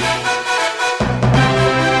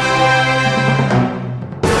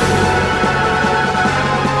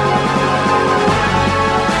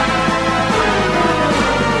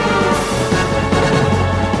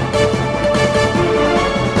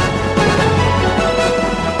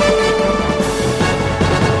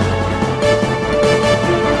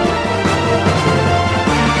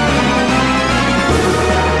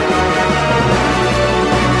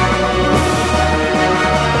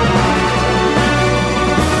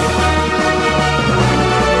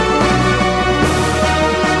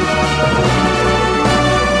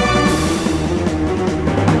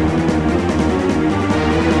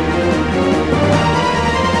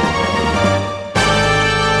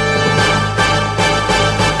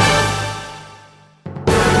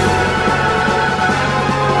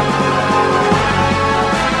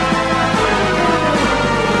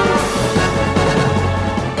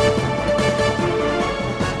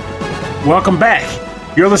 Welcome back.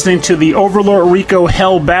 You're listening to the Overlord Rico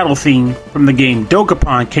Hell Battle theme from the game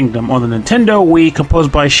Dokapon Kingdom on the Nintendo Wii,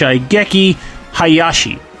 composed by Shigeki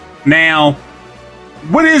Hayashi. Now,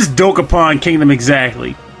 what is Dokapon Kingdom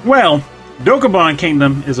exactly? Well, Dokapon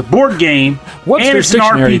Kingdom is a board game. Webster's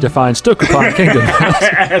Dictionary defines Dokapon Kingdom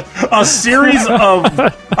a series of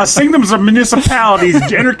kingdoms of municipalities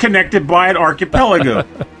interconnected by an archipelago.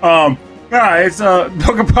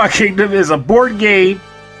 Dokapon Kingdom is a board game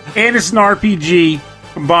and it's an RPG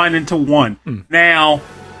combined into one. Now,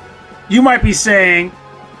 you might be saying,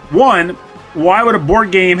 one, why would a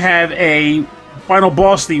board game have a final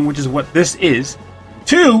boss theme, which is what this is?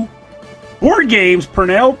 Two, board games,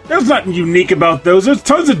 Pernell, there's nothing unique about those. There's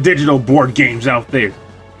tons of digital board games out there.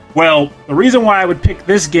 Well, the reason why I would pick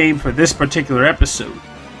this game for this particular episode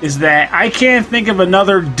is that I can't think of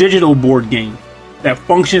another digital board game that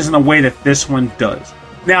functions in a way that this one does.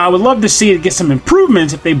 Now, I would love to see it get some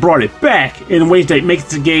improvements if they brought it back in ways that makes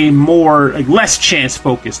the game more, less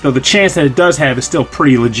chance-focused, though the chance that it does have is still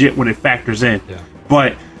pretty legit when it factors in. Yeah.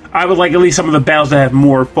 But I would like at least some of the battles that have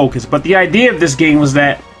more focus. But the idea of this game was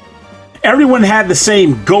that everyone had the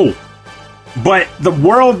same goal, but the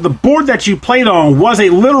board that you played on was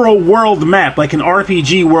a literal world map, like an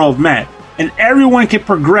RPG world map. And everyone can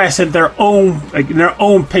progress at their own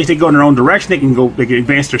pace. They go in their own direction. They can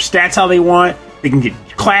advance their stats how they want. They can get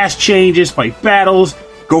class changes, fight battles,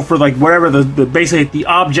 go for whatever basically the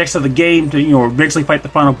objects of the game to eventually fight the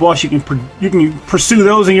final boss. You can pursue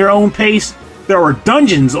those in your own pace. There are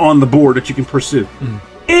dungeons on the board that you can pursue,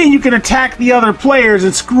 and you can attack the other players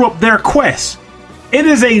and screw up their quests. And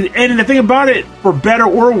the thing about it, for better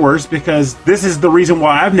or worse, because this is the reason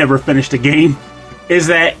why I've never finished a game, is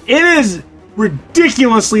that it is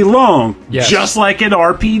ridiculously long, just like an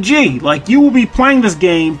RPG. You will be playing this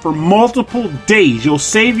game for multiple days. You'll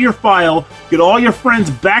save your file, get all your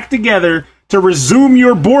friends back together to resume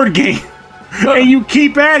your board game, and you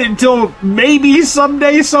keep at it until maybe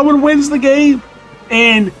someday someone wins the game.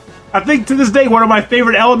 And I think to this day, one of my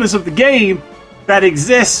favorite elements of the game that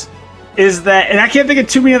exists is that, and I can't think of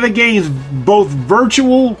too many other games, both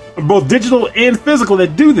digital and physical,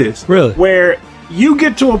 that do this. Really? Where you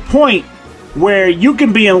get to a point where you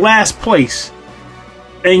can be in last place,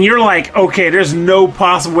 and you're like, okay, there's no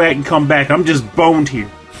possible way I can come back. I'm just boned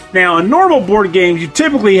here. Now, in normal board games, you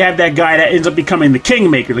typically have that guy that ends up becoming the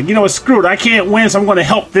kingmaker. What, screw it, I can't win, so I'm going to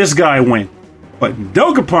help this guy win. But in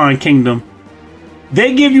Dokapon Kingdom,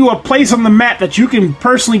 they give you a place on the map that you can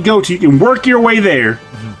personally go to. You can work your way there,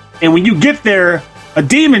 and when you get there, a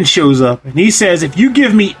demon shows up, and he says, if you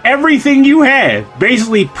give me everything you have,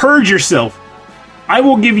 basically purge yourself, I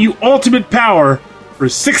will give you ultimate power for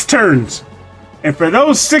 6 turns. And for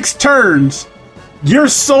those 6 turns, your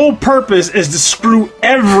sole purpose is to screw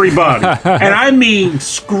everybody. And I mean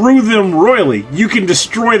screw them royally. You can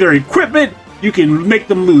destroy their equipment. You can make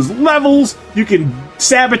them lose levels. You can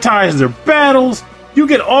sabotage their battles. You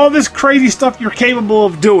get all this crazy stuff you're capable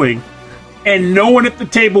of doing. And no one at the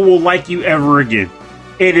table will like you ever again.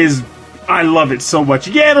 I love it so much.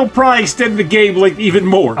 Yeah, it'll probably extend the game even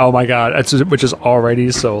more. Oh my god, which is already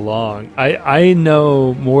so long. I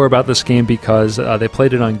know more about this game because they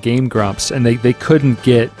played it on Game Grumps, and they couldn't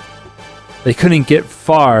get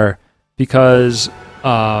far because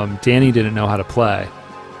Danny didn't know how to play,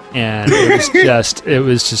 and it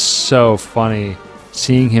was just so funny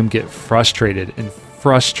seeing him get frustrated,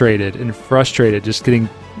 just getting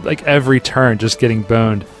like every turn, just getting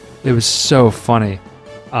boned. It was so funny.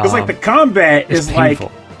 Because like the combat is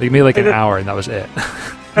painful. like they made like an hour, and that was it.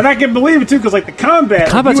 And I can believe it too, because like the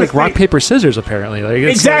combat's like rock paper scissors. Apparently, like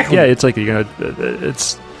it's exactly. Like, yeah, it's like you're gonna.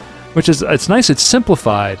 It's nice. It's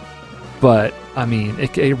simplified, but I mean,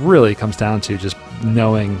 it really comes down to just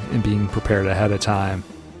knowing and being prepared ahead of time.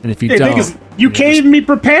 And if you don't, you can't even be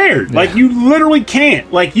prepared. Yeah. Like you literally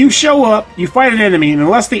can't. Like you show up, you fight an enemy, and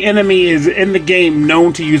unless the enemy is in the game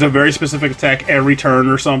known to use a very specific attack every turn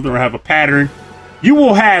or something, or have a pattern, you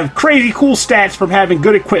will have crazy cool stats from having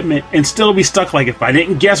good equipment and still be stuck. Like, if I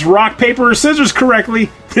didn't guess rock, paper, or scissors correctly,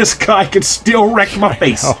 this guy could still wreck my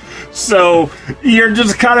face. So you're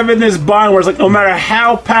just kind of in this bind where it's like, no matter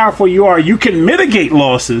how powerful you are, you can mitigate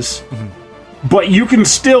losses, but you can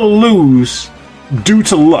still lose due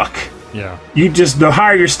to luck. Yeah. You just, the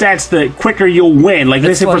higher your stats, the quicker you'll win. Like,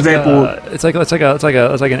 let's say, for example, it's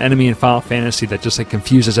like an enemy in Final Fantasy that just like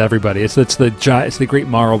confuses everybody. It's the Great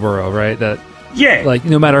Marlboro, right? That. Yeah. Like,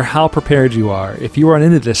 no matter how prepared you are, if you run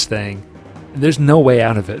into this thing, there's no way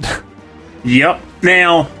out of it. Yep.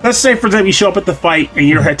 Now, let's say, for example, you show up at the fight and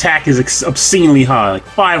your attack is obscenely high, like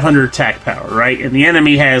 500 attack power, right? And the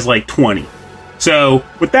enemy has like 20. So,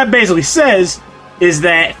 what that basically says is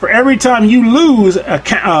that for every time you lose a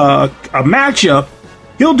matchup,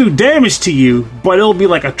 he'll do damage to you, but it'll be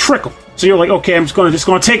like a trickle. So you're like, okay, I'm just going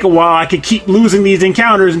to take a while. I can keep losing these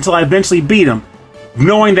encounters until I eventually beat him.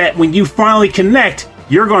 Knowing that when you finally connect,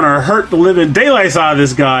 you're going to hurt the living daylights out of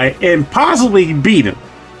this guy and possibly beat him.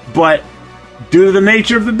 But due to the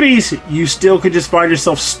nature of the beast, you still could just find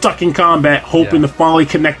yourself stuck in combat, hoping to finally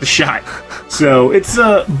connect the shot. So it's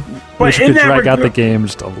but we should drag out the game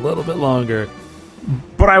just a little bit longer.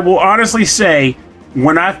 But I will honestly say,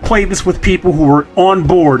 when I've played this with people who were on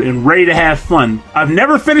board and ready to have fun, I've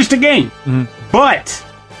never finished a game, but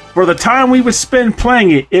for the time we would spend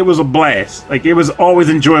playing it, it was a blast. Like, it was always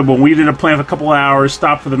enjoyable. We ended up playing for a couple of hours,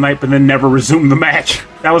 stopped for the night, but then never resumed the match.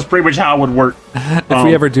 That was pretty much how it would work. If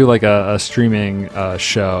we ever do, like, a streaming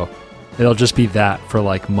show, it'll just be that for,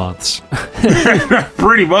 like, months.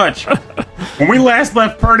 Pretty much. When we last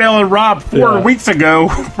left Purnell and Rob 4 weeks ago,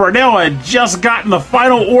 Purnell had just gotten the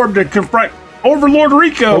final orb to confront Overlord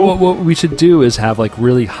Rico. Well, what we should do is have, like,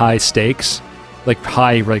 really high stakes. Like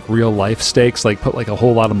high, like real life stakes, like put like a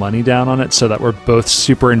whole lot of money down on it so that we're both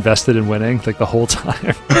super invested in winning like the whole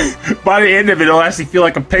time. By the end of it, it'll actually feel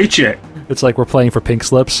like a paycheck. It's like we're playing for pink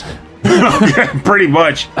slips. Pretty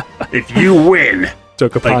much. If you win.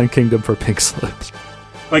 Dokapon Kingdom for pink slips.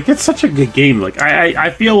 Like, it's such a good game. Like, I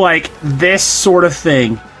feel like this sort of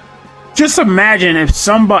thing. Just imagine if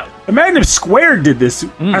Square did this. I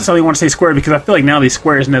don't really want to say Square because I feel like now these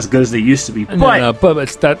Square isn't as good as they used to be. But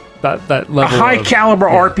it's that level. A high caliber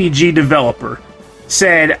RPG developer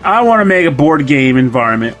said, I want to make a board game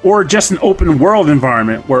environment or just an open world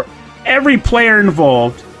environment where every player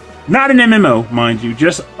involved, not an MMO, mind you,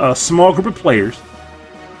 just a small group of players,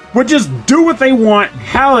 would just do what they want,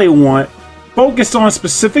 how they want, focused on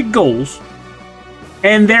specific goals.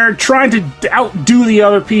 And they're trying to outdo the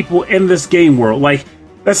other people in this game world. Like,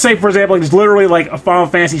 let's say, for example, it's literally like a Final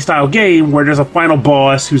Fantasy style game where there's a final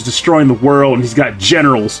boss who's destroying the world and he's got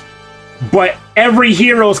generals. But every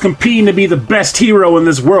hero is competing to be the best hero in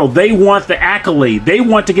this world. They want the accolade. They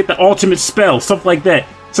want to get the ultimate spell, stuff like that.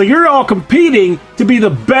 So you're all competing to be the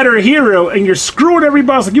better hero, and you're screwing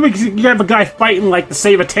everybody else. Like you have a guy fighting like to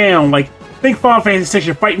save a town, like. Think Final Fantasy VI,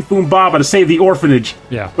 you're fighting Fumbaba to save the orphanage.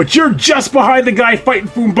 Yeah. But you're just behind the guy fighting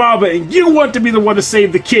Fumbaba, and you want to be the one to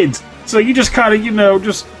save the kids. So you just kind of,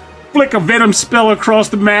 just flick a venom spell across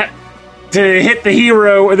the map to hit the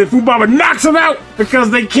hero, and then Fumbaba knocks him out because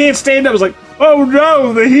they can't stand up. It's like, oh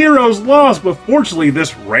no, the hero's lost. But fortunately,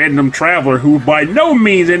 this random traveler, who by no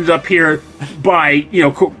means ended up here by,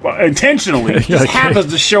 intentionally, just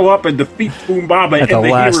happens to show up and defeat Fumbaba and the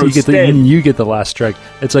hero's stead. You get the last strike.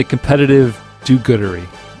 It's like competitive do-goodery.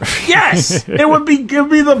 Yes! It would be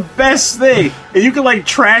the best thing. And you can, like,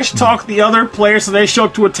 trash talk the other players so they show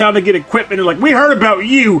up to a town to get equipment and, like, we heard about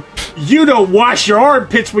you. You don't wash your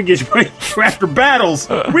armpits when you're after battles.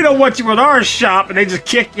 We don't want you in our shop, and they just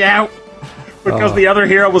kick you out because the other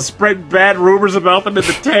hero was spreading bad rumors about them in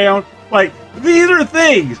the town. Like, these are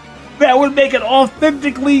things that would make an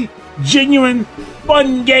authentically genuine,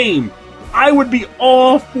 fun game. I would be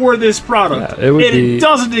all for this product. Yeah, it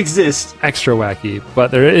doesn't exist. Extra wacky, but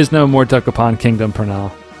there is no more Dokapon Kingdom for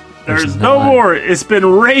now. There's no more. It's been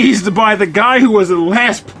raised by the guy who was in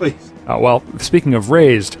last place. Well, speaking of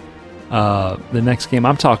raised, The next game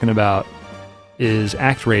I'm talking about is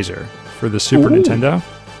ActRaiser for the Super Nintendo.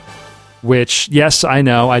 Which, yes, I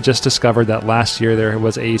know. I just discovered that last year there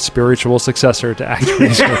was a spiritual successor to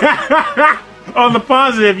ActRaiser. On the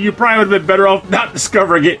positive, you probably would have been better off not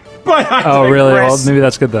discovering it. But really? Well, maybe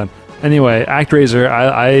that's good then. Anyway, ActRaiser,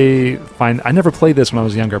 I never played this when I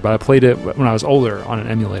was younger, but I played it when I was older on an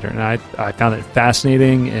emulator, and I found it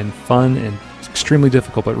fascinating and fun and extremely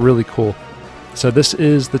difficult, but really cool. So this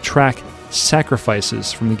is the track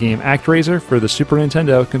Sacrifices from the game ActRaiser for the Super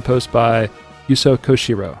Nintendo, composed by Yuzo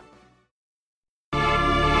Koshiro.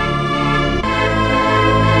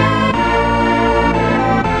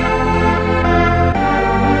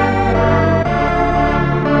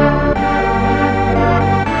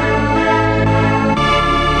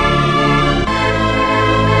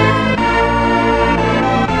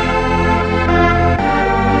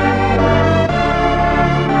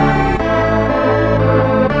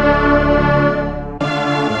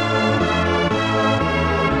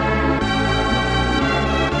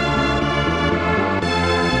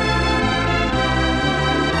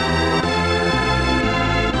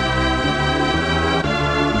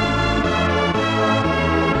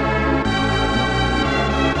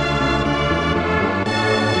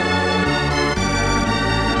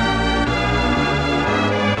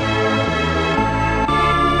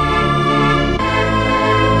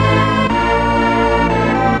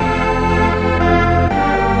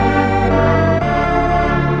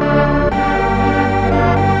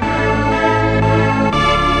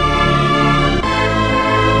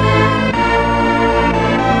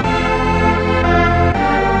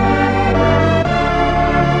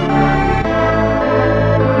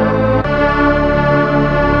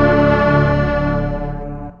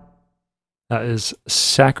 Is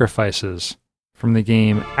Sacrifices from the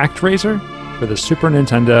game ActRaiser for the Super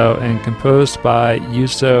Nintendo and composed by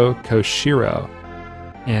Yuzo Koshiro.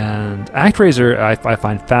 And ActRaiser I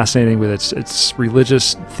find fascinating with its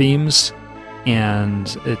religious themes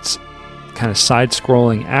and its kind of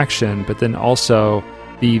side-scrolling action, but then also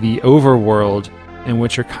the overworld in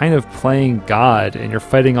which you're kind of playing God and you're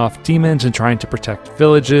fighting off demons and trying to protect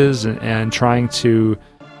villages and trying to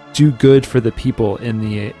do good for the people in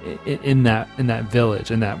that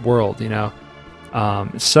village, in that world, you know.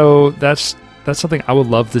 So that's something I would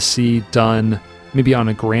love to see done maybe on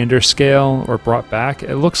a grander scale or brought back.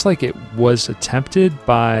 It looks like it was attempted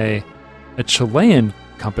by a Chilean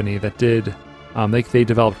company that did they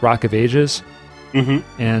developed Rock of Ages,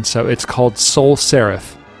 and so it's called Soul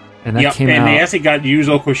Seraph. And that came out. And they actually got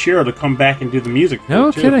Yuzo Koshiro to come back and do the music.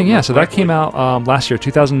 No kidding, yeah. So that came out last year,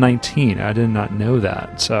 2019. I did not know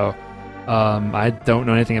that. So I don't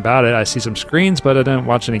know anything about it. I see some screens, but I didn't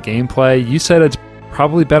watch any gameplay. You said it's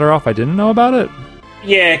probably better off I didn't know about it?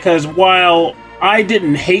 Yeah, because while I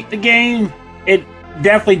didn't hate the game, it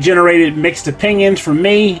definitely generated mixed opinions from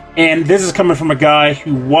me, and this is coming from a guy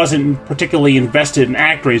who wasn't particularly invested in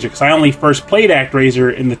ActRaiser, because I only first played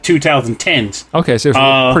ActRaiser in the 2010s. Okay, so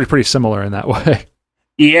it's pretty similar in that way.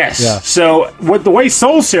 Yes. Yeah. So the way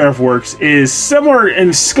Soul Seraph works is similar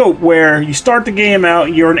in scope, where you start the game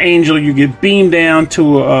out, you're an angel, you get beamed down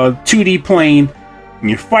to a 2D plane, and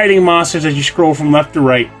you're fighting monsters as you scroll from left to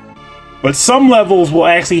right. But some levels will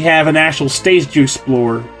actually have an actual stage to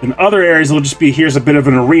explore, and other areas will just be, here's a bit of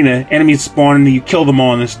an arena, enemies spawn, and you kill them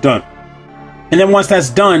all, and it's done. And then once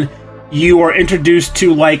that's done, you are introduced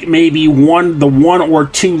to like maybe the one or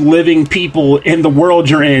two living people in the world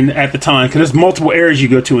you're in at the time, because there's multiple areas you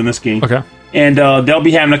go to in this game. Okay. And they'll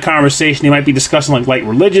be having a conversation. They might be discussing like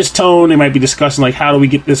religious tone. They might be discussing like, how do we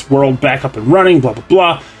get this world back up and running, blah, blah,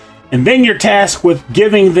 blah. And then you're tasked with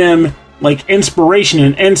giving them like inspiration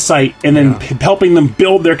and insight, and then helping them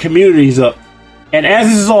build their communities up. And as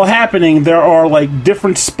this is all happening, there are like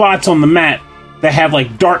different spots on the map that have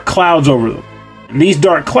like dark clouds over them. And these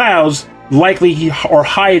dark clouds likely are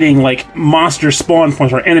hiding like monster spawn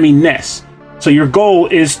points or enemy nests. So your goal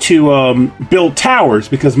is to build towers,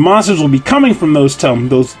 because monsters will be coming from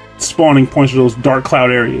those spawning points or those dark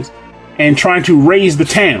cloud areas, and trying to raise the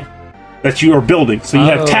town that you are building. So you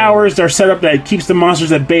have towers that are set up that keeps the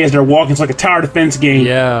monsters at bay as they're walking. It's like a tower defense game.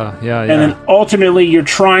 Yeah. And then ultimately you're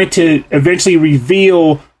trying to eventually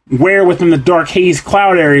reveal where within the dark haze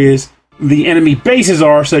cloud areas the enemy bases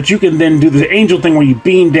are, so that you can then do the angel thing where you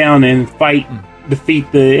beam down and fight,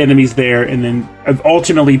 defeat the enemies there, and then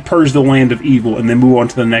ultimately purge the land of evil, and then move on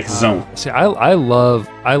to the next zone. See, I love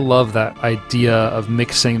that idea of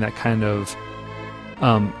mixing that kind of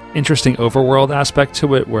interesting overworld aspect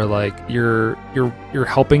to it, where like you're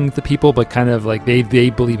helping the people, but kind of like they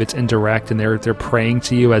believe it's indirect, and they're praying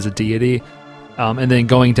to you as a deity. and then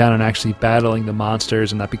going down and actually battling the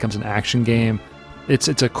monsters, and that becomes an action game. It's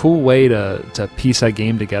a cool way to piece that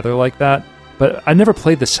game together like that. But I never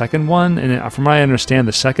played the second one, and from what I understand,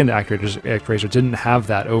 the second ActRaiser didn't have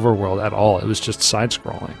that overworld at all. It was just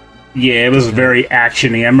side-scrolling. Yeah, it was very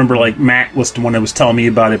actiony. I remember like Matt was the one that was telling me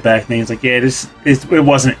about it back then. He's like, yeah, it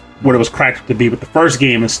wasn't what it was cracked up to be, but the first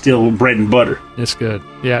game is still bread and butter. It's good.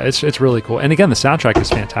 Yeah, it's really cool. And again, the soundtrack is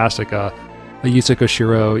fantastic. Yuzo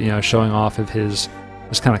Koshiro, showing off of his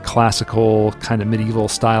kind of classical, kind of medieval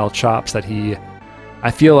style chops that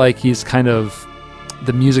I feel like he's kind of,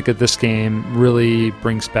 the music of this game really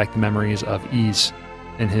brings back the memories of Ys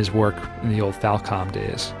and his work in the old Falcom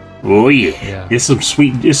days. Oh yeah. It's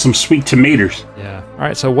some sweet tomatoes. Yeah. All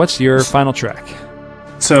right. So what's your final track?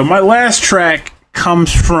 So my last track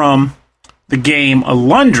comes from the game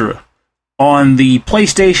Alundra on the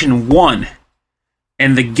PlayStation 1,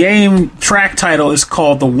 and the game track title is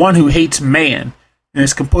called "The One Who Hates Man," and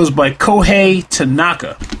it's composed by Kohei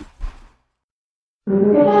Tanaka.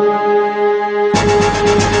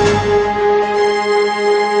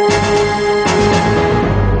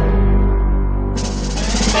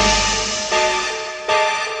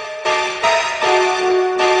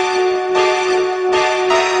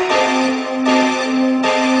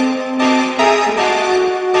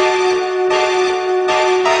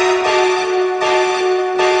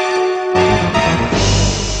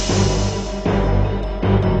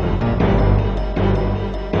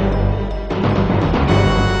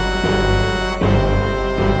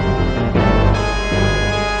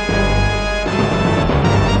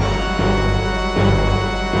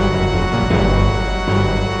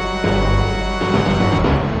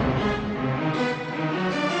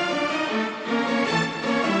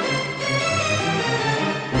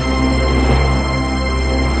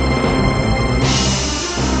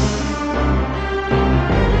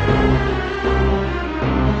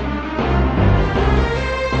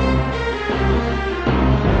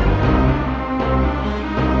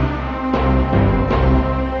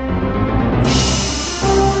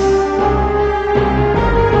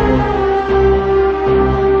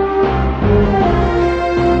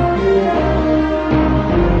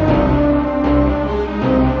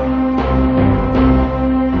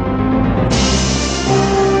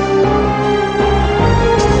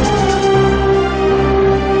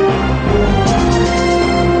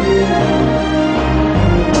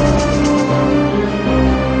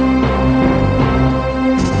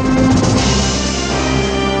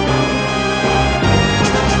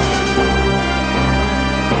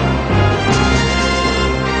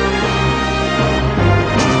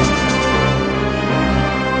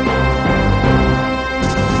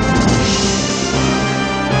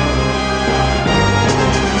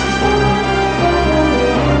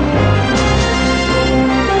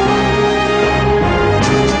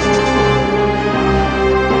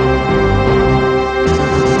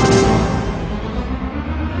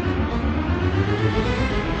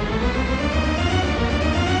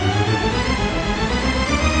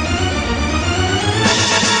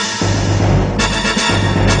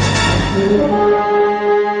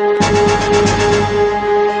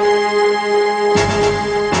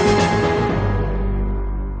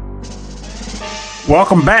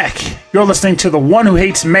 Welcome back. You're listening to The One Who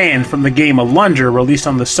Hates Man from the game Alundra, released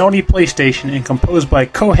on the Sony PlayStation and composed by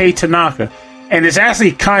Kohei Tanaka. And it's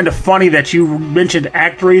actually kind of funny that you mentioned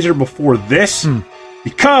ActRaiser before this,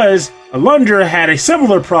 because Alundra had a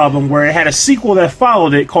similar problem where it had a sequel that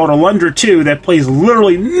followed it called Alundra 2 that plays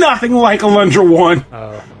literally nothing like Alundra 1.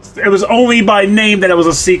 It was only by name that it was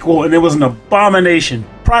a sequel, and it was an abomination.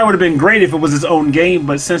 Probably would have been great if it was its own game,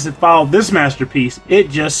 but since it followed this masterpiece, it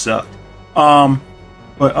just sucked.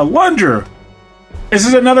 But Alundra, this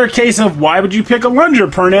is another case of why would you pick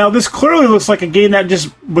Alundra, Purnell? This clearly looks like a game that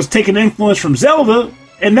just was taking influence from Zelda,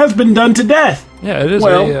 and that's been done to death. Yeah, it is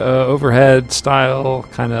a overhead style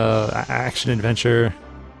kind of action adventure.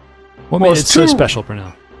 What made it so special,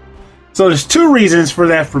 Purnell? So there's two reasons for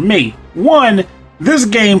that for me. One, this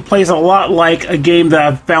game plays a lot like a game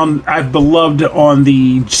that I've beloved on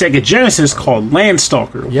the Sega Genesis called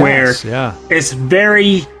Landstalker, where it's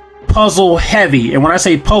very puzzle heavy. And when I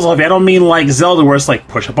say puzzle heavy, I don't mean like Zelda where it's like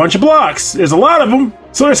push a bunch of blocks. There's a lot of them,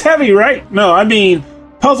 so it's heavy, right? No, I mean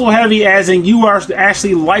puzzle heavy as in you are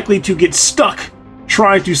actually likely to get stuck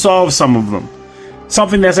trying to solve some of them.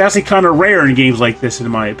 Something that's actually kind of rare in games like this, in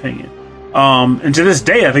my opinion. And to this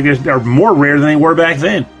day, I think they're more rare than they were back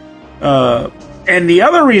then. And the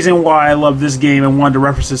other reason why I love this game and wanted to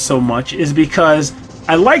reference it so much is because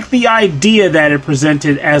I like the idea that it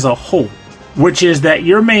presented as a whole, which is that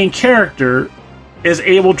your main character is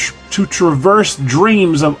able to traverse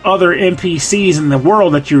dreams of other NPCs in the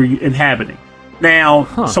world that you're inhabiting.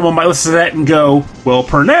 Now, someone might listen to that and go, well,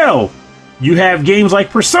 Pernell, you have games like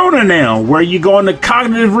Persona now, where you go into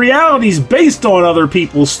cognitive realities based on other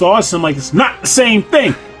people's thoughts. And it's not the same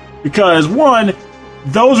thing. Because, one,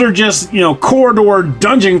 those are just, corridor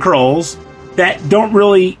dungeon crawls that don't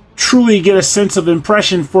really truly get a sense of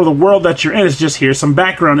impression for the world that you're in. It's just here's some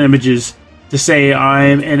background images to say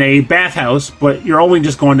I'm in a bathhouse, but you're only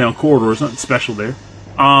just going down corridors, nothing special there.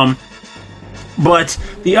 But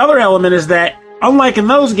the other element is that, unlike in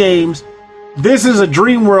those games, this is a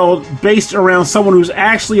dream world based around someone who's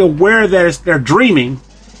actually aware that they're dreaming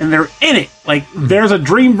and they're in it. There's a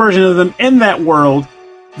dream version of them in that world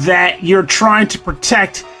that you're trying to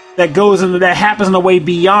protect that goes into that happens in a way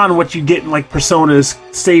beyond what you get in Persona's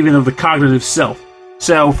saving of the cognitive self.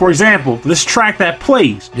 So, for example, this track that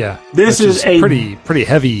plays. Yeah. This is a pretty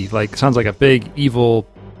heavy, sounds like a big evil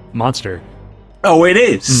monster. Oh, it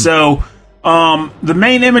is. So, the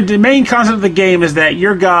main concept of the game is that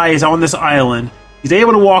your guy is on this island. He's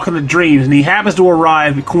able to walk in the dreams, and he happens to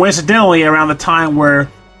arrive coincidentally around the time where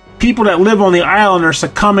people that live on the island are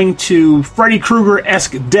succumbing to Freddy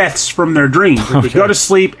Krueger-esque deaths from their dreams. They go to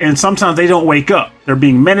sleep, and sometimes they don't wake up. They're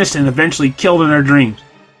being menaced and eventually killed in their dreams.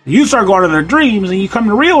 You start going to their dreams, and you come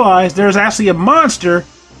to realize there's actually a monster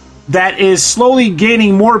that is slowly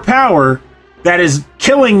gaining more power, that is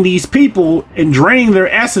killing these people and draining their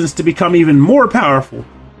essence to become even more powerful.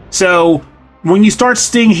 So, when you start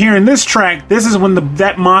hearing this track, this is when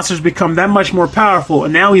that monster's become that much more powerful,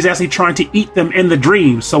 and now he's actually trying to eat them in the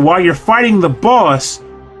dreams. So while you're fighting the boss,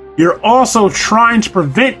 you're also trying to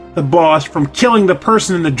prevent the boss from killing the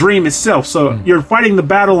person in the dream itself. So you're fighting the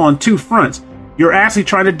battle on two fronts. You're actually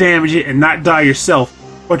trying to damage it and not die yourself,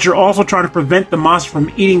 but you're also trying to prevent the monster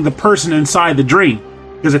from eating the person inside the dream.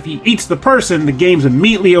 Because if he eats the person, the game's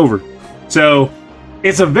immediately over. So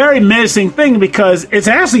it's a very menacing thing because it's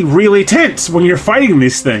actually really tense when you're fighting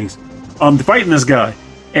these things. Fighting this guy.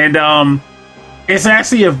 And it's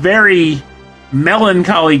actually a very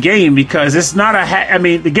melancholy game because it's not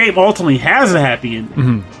the game ultimately has a happy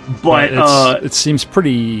ending. But it seems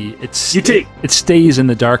pretty it stays in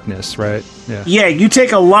the darkness, right? Yeah, you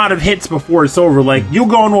take a lot of hits before it's over. You'll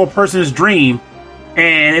go into a person's dream,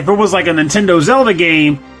 and if it was like a Nintendo Zelda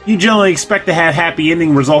game, you generally expect to have happy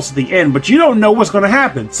ending results at the end, but you don't know what's going to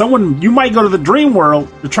happen. You might go to the dream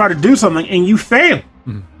world to try to do something, and you fail.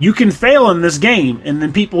 You can fail in this game, and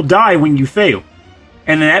then people die when you fail.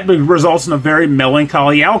 And that results in a very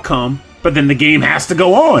melancholy outcome, but then the game has to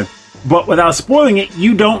go on. But without spoiling it,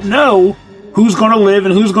 you don't know who's going to live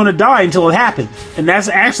and who's going to die until it happens. And that's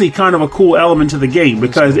actually kind of a cool element to the game,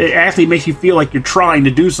 because it actually makes you feel like you're trying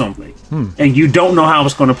to do something, and you don't know how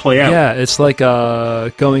it's going to play out. Yeah, it's like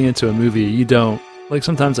going into a movie. You don't,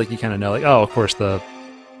 sometimes you kind of know, of course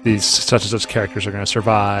these such and such characters are going to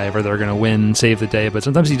survive, or they're going to win, save the day, but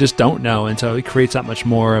sometimes you just don't know, and so it creates that much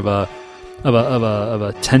more of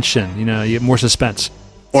a tension, you get more suspense.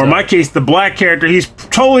 Or in my case, the black character, he's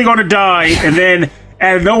totally going to die, and then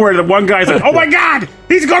out of nowhere, the one guy's like, oh my god,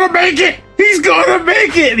 he's going to make it! He's going to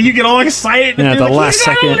make it! And you get all excited. Yeah, the last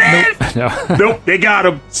second. Nope, they got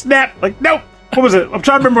him. Snap. Nope. What was it? I'm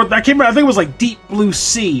trying to remember. I think it was Deep Blue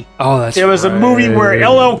Sea. Oh, that's right. It was a movie where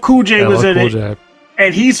LL Cool J was in it,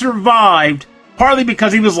 and he survived, partly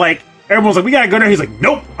because he was everyone was like, we got to go there. He's like,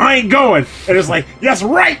 nope, I ain't going. And it's like, that's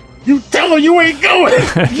right. You tell him you ain't going.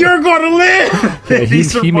 You're going to live.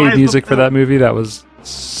 Yeah, he made music for that movie that was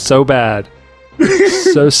so bad.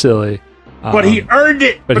 So silly. But he earned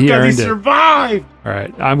it because he survived. All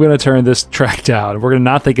right. I'm going to turn this track down. We're going to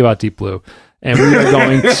not think about Deep Blue. And we are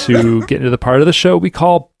going to get into the part of the show we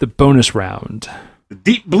call the bonus round. The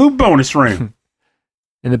Deep Blue bonus round.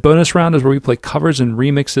 And the bonus round is where we play covers and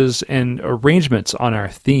remixes and arrangements on our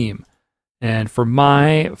theme. And for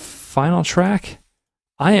my final track,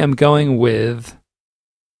 I have a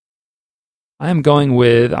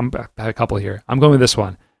couple here. I'm going with this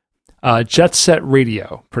one. Jet Set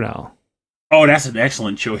Radio, Pernell. Oh, that's an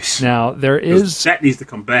excellent choice. Now, that needs to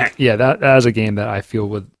come back. Yeah, that is a game that I feel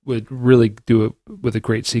would really do it with a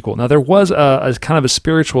great sequel. Now, there was a kind of a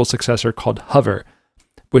spiritual successor called Hover,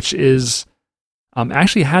 which is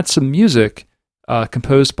actually had some music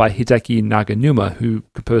composed by Hideki Naganuma, who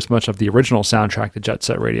composed much of the original soundtrack to Jet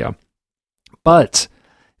Set Radio. But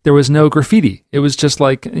there was no graffiti. It was just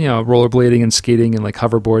rollerblading and skating and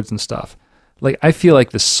hoverboards and stuff. I feel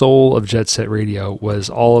like the soul of Jet Set Radio was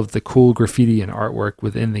all of the cool graffiti and artwork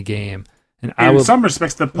within the game. And I would in some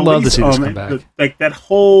respects, the police, love to see this come back. That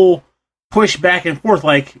whole push back and forth.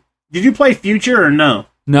 Did you play Future or no?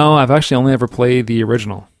 No, I've actually only ever played the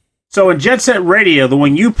original. So in Jet Set Radio, the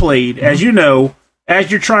one you played, as you know, as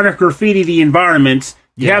you're trying to graffiti the environments,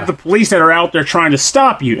 you have the police that are out there trying to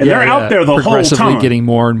stop you, and they're out there the whole time. Progressively getting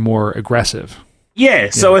more and more aggressive. Yeah,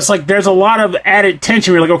 so it's like there's a lot of added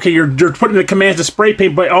tension. You're like, okay, you're putting the commands to spray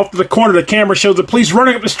paint, but off to the corner, the camera shows the police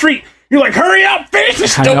running up the street. You're like, hurry up, finish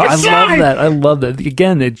this stupid sign! I love that.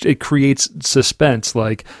 Again, it creates suspense.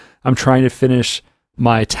 Like, I'm trying to finish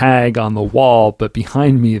my tag on the wall, but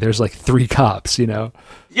behind me, there's like 3 cops, you know?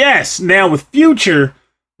 Yes. Now, with Future,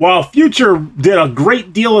 while Future did a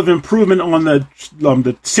great deal of improvement on the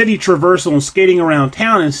city traversal and skating around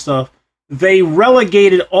town and stuff, they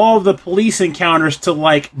relegated all the police encounters to,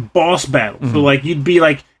 like, boss battles. Mm-hmm. So, like, you'd be,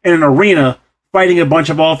 like, in an arena fighting a bunch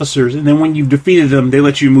of officers, and then when you've defeated them, they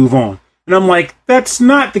let you move on. And I'm like, that's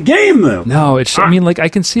not the game, though. No, I mean, like, I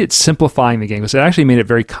can see it simplifying the game, because it actually made it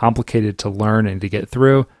very complicated to learn and to get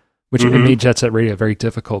through, which it made Jet Set Radio very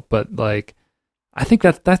difficult. But, like, I think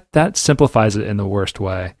that simplifies it in the worst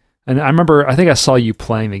way. And I think I saw you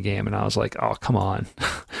playing the game, and I was like, oh, come on.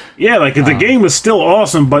 Yeah, like, the game was still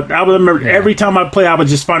awesome, but I remember every time I play, I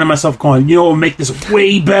was just finding myself going, you know what would make this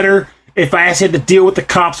way better? If I actually had to deal with the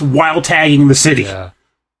cops while tagging the city. Yeah.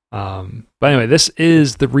 But anyway, this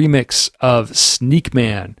is the remix of Sneak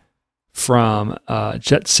Man from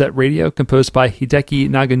Jet Set Radio, composed by Hideki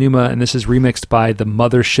Naganuma, and this is remixed by the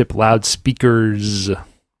Mothership Loudspeakers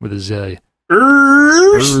with a Z.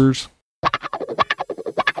 Ers.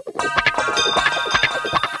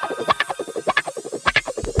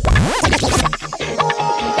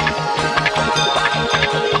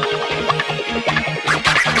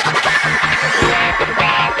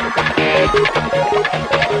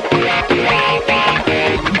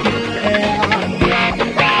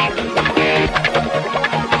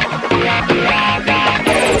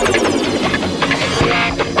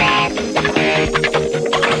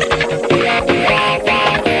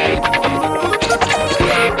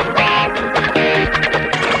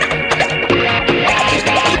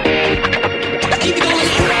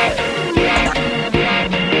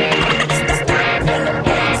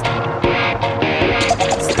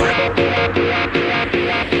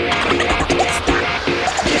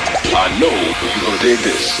 Dig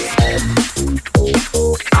this.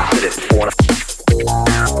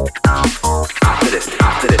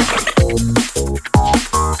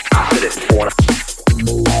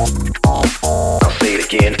 I'll say it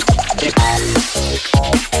again.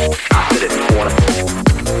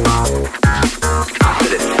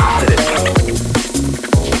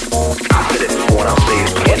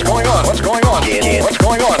 What's going on? What's going on?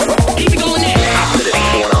 Keep it going there.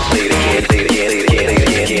 I'll say it again. Say it again. Say it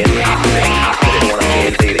again.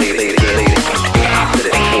 Say it again. Say it again.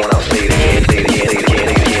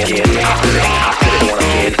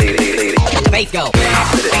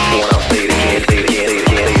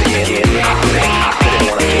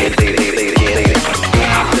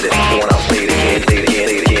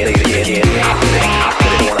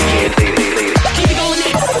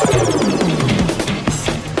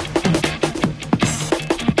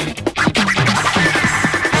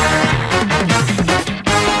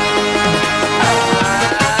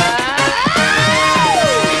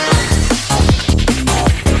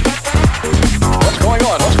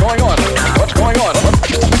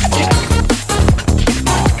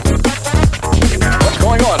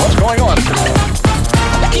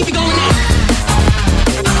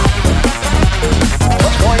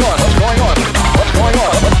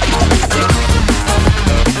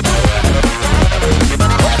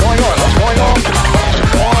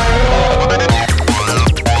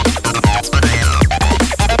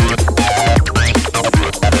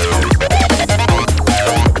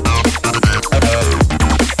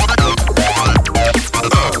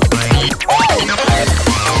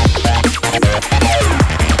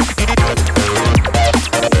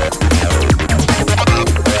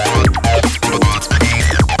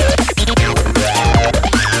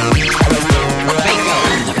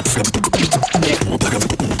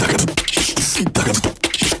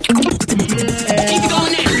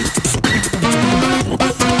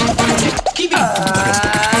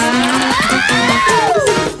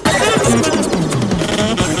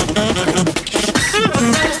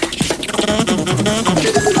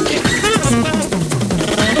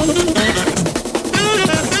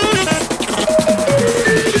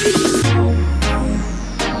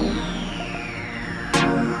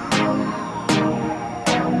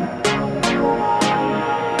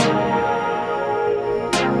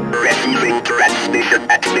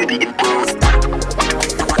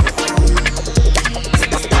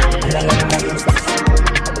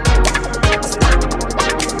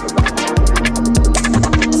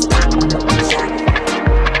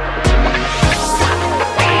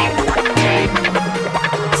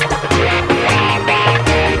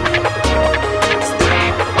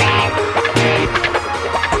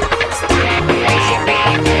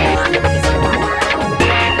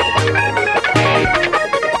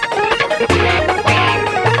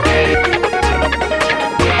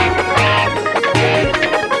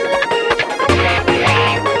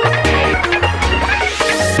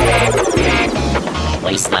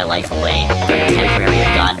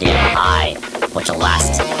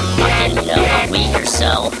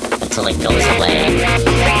 eventually goes away.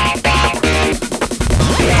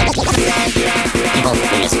 People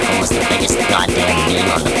think it's almost the biggest goddamn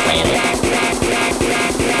meme on the planet.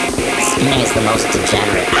 Skiing is the most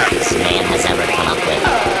degenerate act man has ever come up with.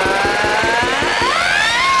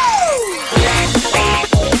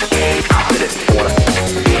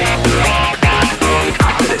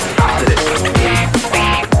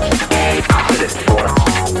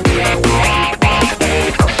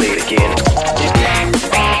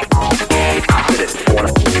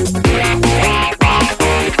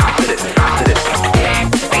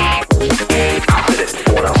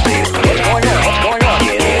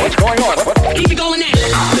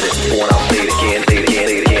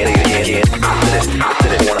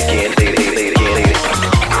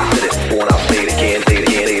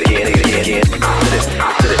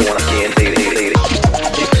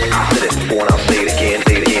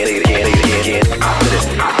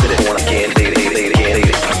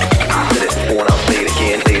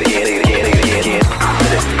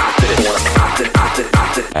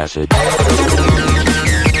 Acid.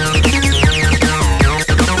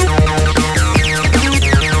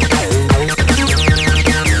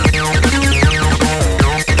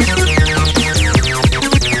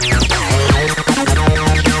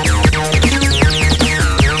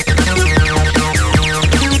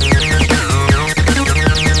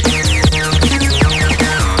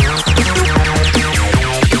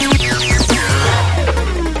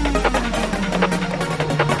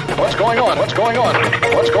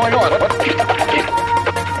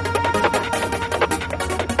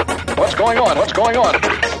 What's going on?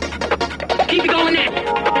 Keep it going in.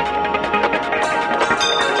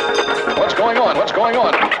 What's going on? What's going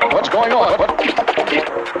on? What's going on?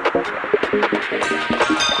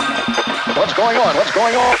 What's going on? What's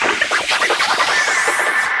going on?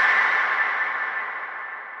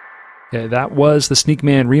 Yeah, that was the Sneak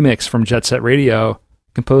Man remix from Jet Set Radio,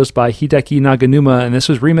 composed by Hideki Naganuma, and this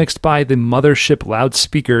was remixed by the Mothership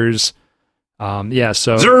Loudspeakers.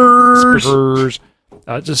 Speakers.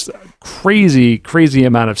 Just crazy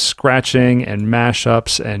amount of scratching and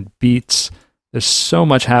mashups and beats. There's so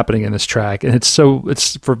much happening in this track, and it's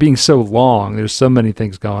for being so long. There's so many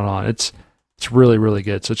things going on. It's really, really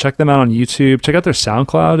good. So check them out on YouTube. Check out their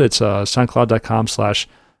SoundCloud. It's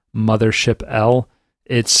soundcloud.com/mothershipl.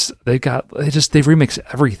 They remix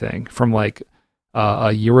everything from like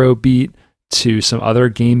a Eurobeat to some other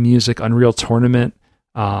game music, Unreal Tournament.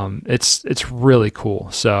 It's really cool.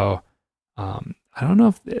 So I don't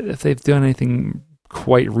know if they've done anything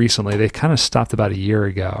quite recently. They kind of stopped about a year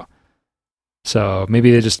ago. So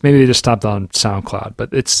maybe they just stopped on SoundCloud,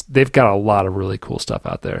 but they've got a lot of really cool stuff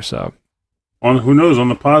out there. So who knows, on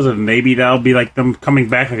the positive, maybe that'll be like them coming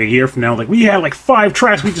back like a year from now. Like, we had like 5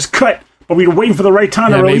 tracks we just cut, but we were waiting for the right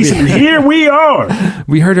time to release it, and here we are.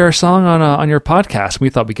 We heard our song on your podcast, and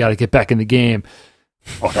we thought we got to get back in the game.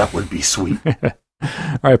 Oh, that would be sweet. All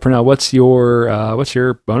right, Pernell, what's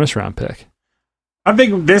your bonus round pick? I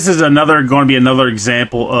think this is going to be another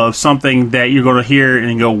example of something that you're going to hear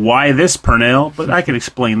and go, why this, Pernell? But I can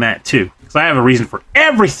explain that too, because I have a reason for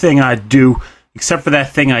everything I do, except for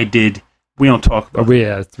that thing I did. We don't talk about. We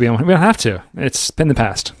don't have to. It's been the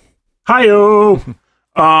past. Hi-yo!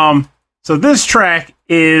 So this track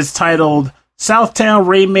is titled Southtown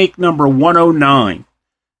Remake number 109,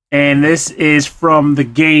 and this is from the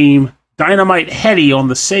game Dynamite Headdy on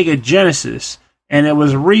the Sega Genesis, and it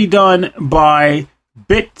was redone by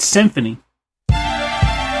Bit Symphony.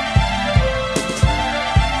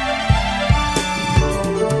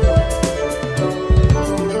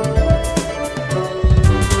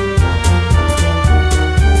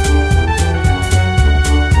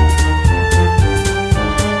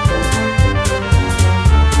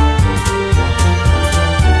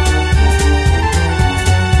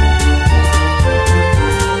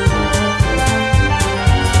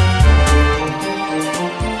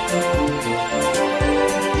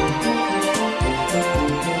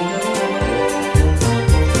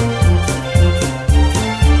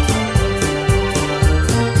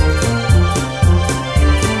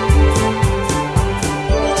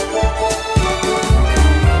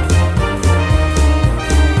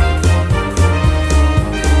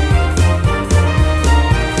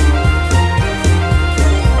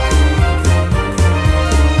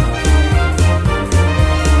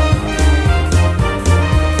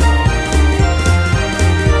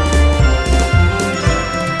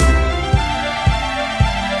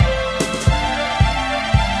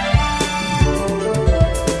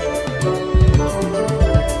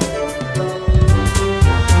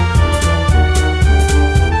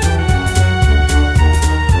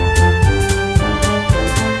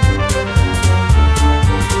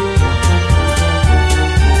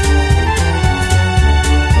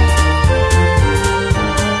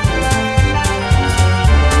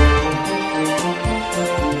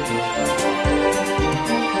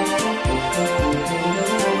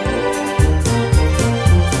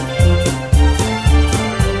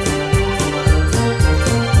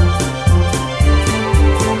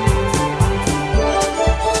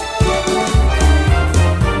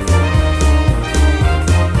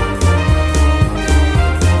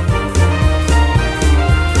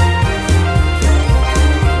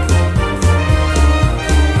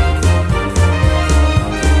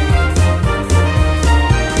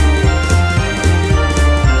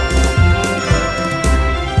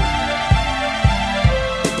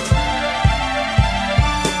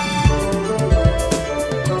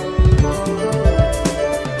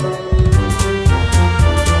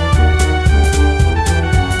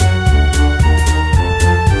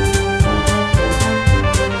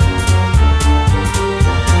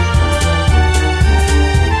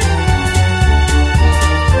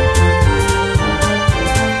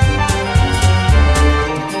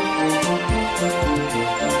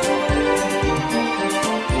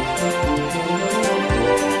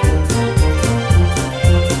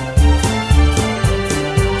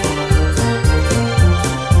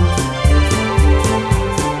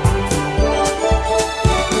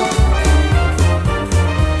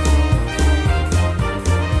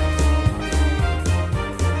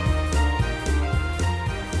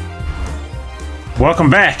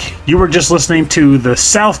 Welcome back. You were just listening to the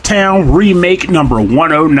Southtown remake number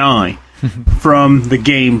 109 from the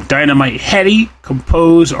game Dynamite Headdy,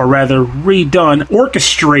 composed, or rather redone,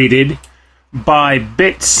 orchestrated by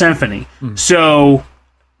Bit Symphony. So,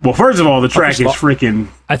 well, first of all, the track is freaking...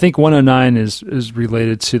 I think 109 is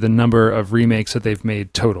related to the number of remakes that they've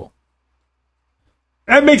made total.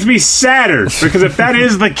 That makes me sadder, because if that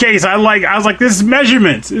is the case, I was like, this is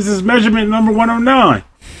measurements. This is measurement number 109.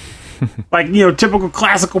 Like, typical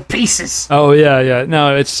classical pieces. Oh, yeah.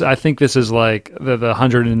 No, I think this is like the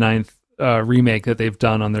 109th remake that they've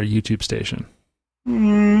done on their YouTube station.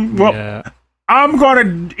 Well, yeah. I'm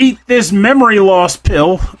going to eat this memory loss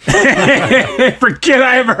pill. Forget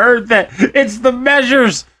I ever heard that. It's the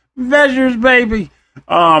measures, baby.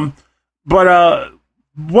 Well,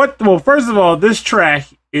 first of all, this track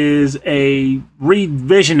is a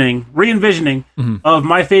re-envisioning of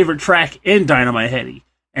my favorite track in Dynamite Headdy.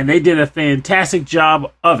 And they did a fantastic job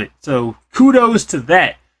of it. So kudos to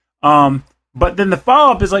that. But then the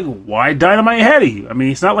follow-up is like, why Dynamite Headdy? I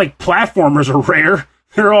mean, it's not like platformers are rare.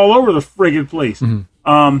 They're all over the friggin' place.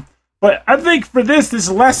 But I think for this is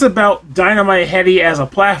less about Dynamite Headdy as a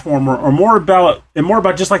platformer, or more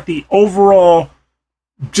about just like the overall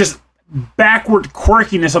just backward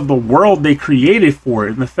quirkiness of the world they created for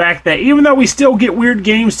it. And the fact that even though we still get weird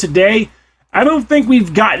games today, I don't think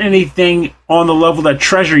we've gotten anything on the level that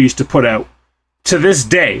Treasure used to put out to this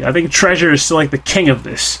day. I think Treasure is still like the king of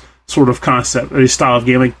this sort of concept, this style of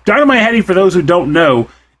game. Like Dynamite Headdy, for those who don't know,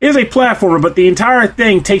 is a platformer, but the entire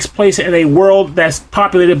thing takes place in a world that's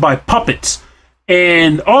populated by puppets.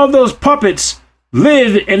 And all of those puppets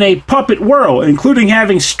live in a puppet world, including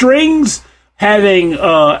having strings, having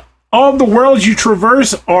all of the worlds you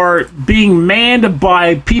traverse are being manned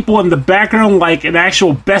by people in the background, like an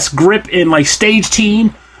actual best grip in like stage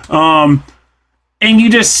team. And you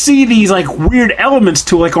just see these like weird elements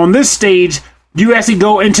to it. Like on this stage, you actually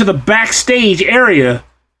go into the backstage area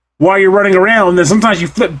while you're running around, and then sometimes you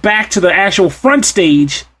flip back to the actual front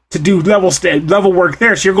stage to do level work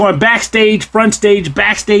there. So you're going backstage, front stage,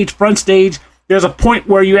 backstage, front stage. There's a point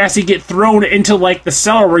where you actually get thrown into like the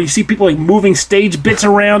cellar where you see people like moving stage bits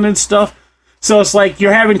around and stuff. So it's like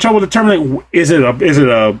you're having trouble determining, is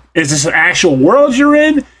this an actual world you're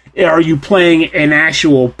in? Are you playing an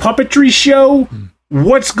actual puppetry show?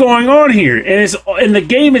 What's going on here? And the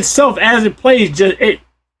game itself, as it plays, it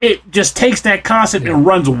just takes that concept and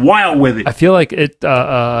runs wild with it. I feel like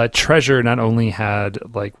Treasure not only had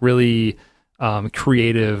like really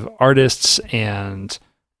creative artists and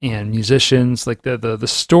musicians, like the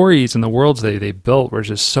stories and the worlds they built were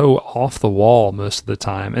just so off the wall most of the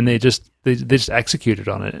time, and they just executed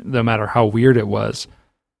on it no matter how weird it was.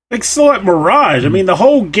 Like Silhouette Mirage. I mean, the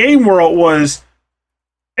whole game world was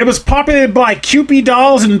populated by Cupid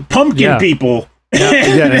dolls and pumpkin people.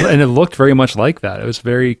 Yeah, and it looked very much like that. It was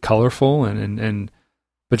very colorful and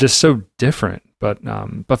but just so different. But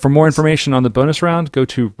for more information on the bonus round, go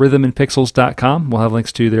to rhythmandpixels.com. We'll have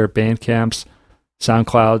links to their Bandcamps,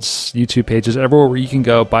 SoundClouds, YouTube pages, everywhere where you can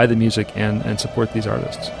go buy the music and support these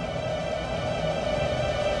artists.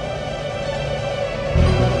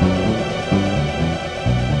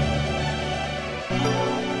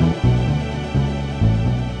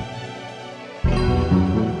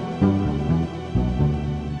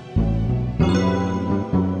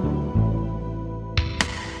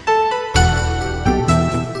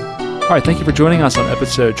 All right, thank you for joining us on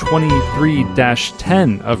episode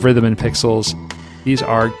 23-10 of Rhythm and Pixels. These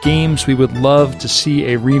are games we would love to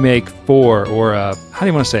see a remake for, or how do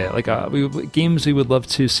you want to say it? Like games we would love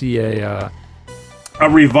to see a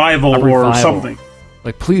revival or something.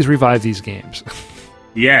 Like, please revive these games.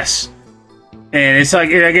 Yes. And it's like,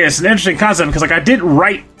 again, it's an interesting concept because like I did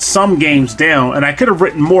write some games down, and I could have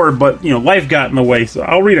written more, but life got in the way. So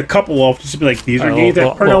I'll read a couple off just to be like, these are games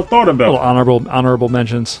that Pernell thought about. Honorable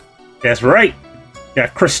mentions. That's right.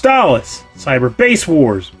 Got Crystalis, Cyber Base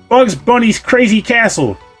Wars, Bugs Bunny's Crazy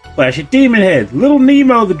Castle, Flash of Demon Head, Little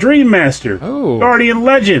Nemo the Dream Master, Guardian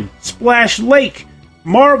Legend, Splash Lake,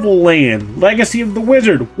 Marvel Land, Legacy of the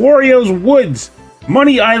Wizard, Wario's Woods,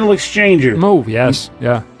 Money Idol Exchanger. Oh, yes.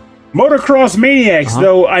 Yeah. Motocross Maniacs,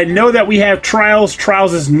 though I know that we have Trials.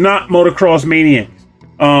 Trials is not Motocross Maniacs.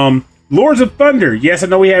 Lords of Thunder. Yes, I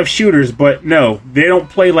know we have shooters, but no, they don't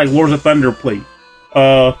play like Lords of Thunder played.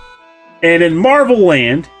 And in Marvel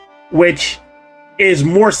Land, which is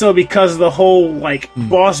more so because of the whole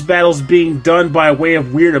boss battles being done by way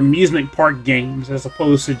of weird amusement park games as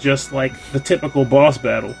opposed to just like the typical boss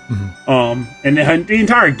battle. And the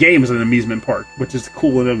entire game is an amusement park, which is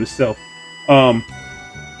cool in and of itself.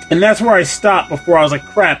 And that's where I stopped before I was like,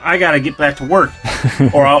 crap, I got to get back to work.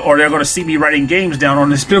 or they're going to see me writing games down on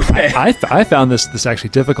this notepad. I found this actually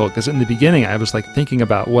difficult because in the beginning I was like thinking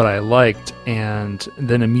about what I liked and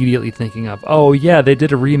then immediately thinking of, oh yeah, they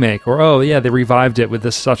did a remake, or oh yeah, they revived it with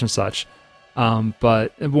this such and such.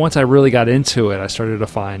 But once I really got into it, I started to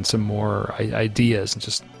find some more ideas and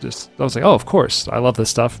just I was like, oh, of course, I love this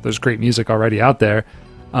stuff. There's great music already out there.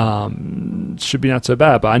 Should be not so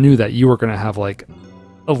bad. But I knew that you were going to have like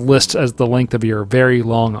a list as the length of your very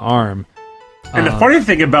long arm. And the funny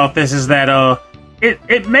thing about this is that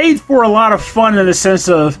it made for a lot of fun in the sense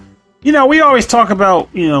of, we always talk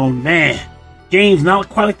about, games not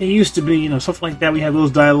quite like they used to be, stuff like that. We have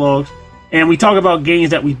those dialogues. And we talk about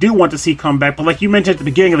games that we do want to see come back. But like you mentioned at the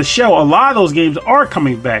beginning of the show, a lot of those games are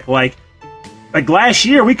coming back. Like last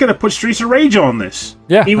year, we could have put Streets of Rage on this.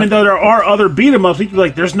 Yeah. Even though there are other beat-em-ups, we could be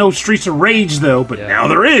like, there's no Streets of Rage, though. But now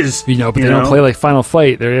there is. But they don't play like Final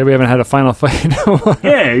Fight. We haven't had a Final Fight in a while.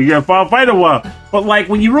 Yeah, you got Final Fight in a while. But like,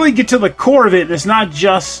 when you really get to the core of it, it's not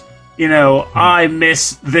just, I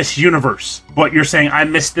miss this universe. But you're saying, I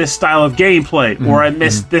miss this style of gameplay. Or I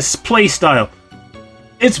miss this play style.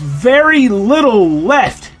 It's very little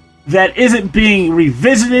left that isn't being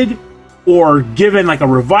revisited or given like a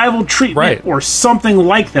revival treatment or something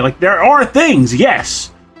like that. Like there are things,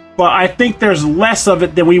 yes, but I think there's less of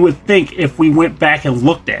it than we would think if we went back and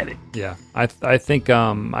looked at it. Yeah, I think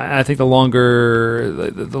the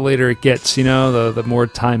longer, the later it gets, the more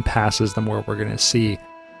time passes, the more we're going to see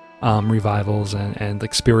revivals and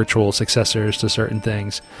like spiritual successors to certain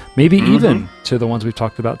things, maybe even to the ones we've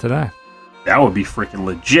talked about today. That would be freaking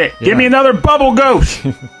legit. Yeah. Give me another Bubble Goat.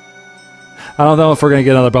 I don't know if we're going to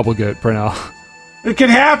get another Bubble Goat, Pernell. It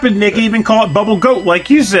could happen, Nick. Even call it Bubble Goat,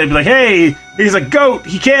 like you said. Be like, hey, he's a goat.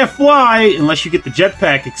 He can't fly unless you get the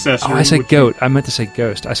jetpack accessory. Oh, I said goat. I meant to say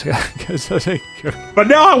ghost. I said goat. But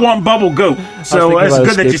now I want Bubble Goat. So it's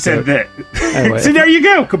good that you said that. Anyway, so there you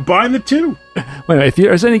go. Combine the two. Anyway, if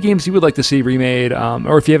there's any games you would like to see remade,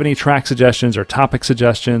 or if you have any track suggestions or topic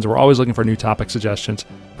suggestions, we're always looking for new topic suggestions.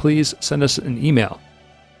 Please send us an email.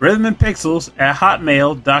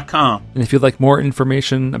 rhythmandpixels@hotmail.com. And if you'd like more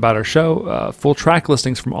information about our show, full track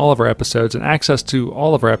listings from all of our episodes, and access to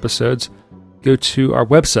all of our episodes, go to our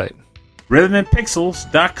website,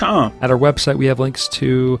 rhythmandpixels.com. At our website, we have links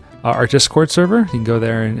to our Discord server. You can go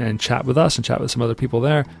there and chat with us and chat with some other people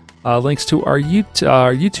there. Links to our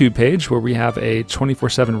YouTube page, where we have a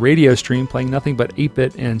 24/7 radio stream playing nothing but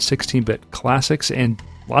 8-bit and 16-bit classics and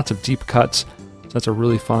lots of deep cuts. So that's a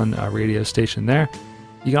really fun radio station there.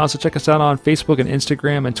 You can also check us out on Facebook and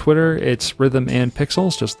Instagram and Twitter. It's Rhythm and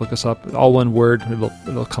Pixels. Just look us up, all one word.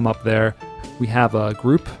 It'll come up there. We have a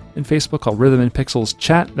group in Facebook called Rhythm and Pixels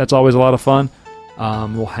Chat. That's always a lot of fun.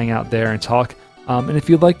 We'll hang out there and talk. And if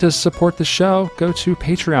you'd like to support the show, go to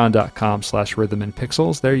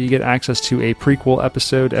patreon.com/rhythmandpixels. There you get access to a prequel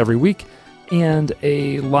episode every week and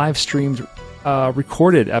a live streamed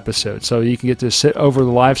recorded episode. So you can get to sit over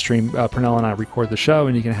the live stream. Pernell and I record the show,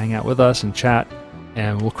 and you can hang out with us and chat,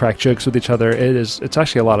 and we'll crack jokes with each other. It's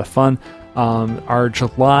actually a lot of fun. Our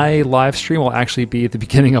July live stream will actually be at the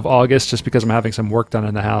beginning of August, just because I'm having some work done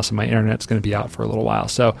in the house and my internet's going to be out for a little while.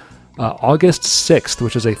 So August 6th,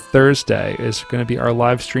 which is a Thursday, is going to be our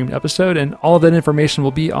live streamed episode, and all of that information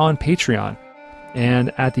will be on Patreon.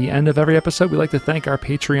 And at the end of every episode, we like to thank our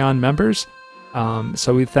Patreon members.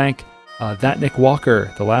 So we thank That Nick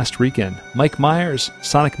Walker, The Last Weekend, Mike Myers,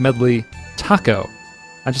 Sonic Medley, Taco.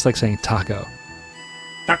 I just like saying Taco.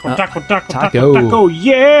 Taco,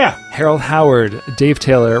 yeah! Harold Howard, Dave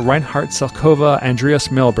Taylor, Reinhard Selkova, Andreas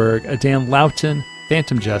Milberg, Dan Loughton,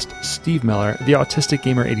 Phantom Jest, Steve Miller, The Autistic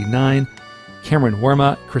Gamer 89, Cameron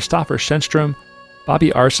Worma, Christopher Shenstrom,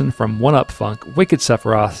 Bobby Arson from One Up Funk, Wicked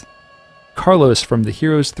Sephiroth, Carlos from the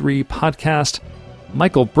Heroes 3 podcast,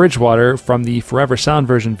 Michael Bridgewater from the Forever Sound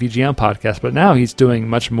Version VGM podcast, but now he's doing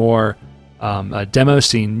much more demo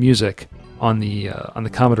scene music on the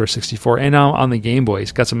Commodore 64 and now on the Game Boy.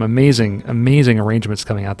 He's got some amazing arrangements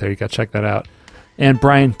coming out there. You got to check that out. And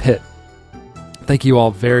Brian Pitt. Thank you all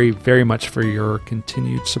very, very much for your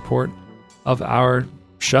continued support of our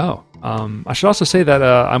show. I should also say that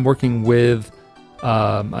I'm working with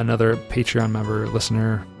another Patreon member,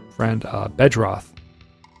 listener, friend, Bedroth,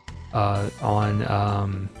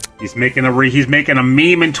 on he's making a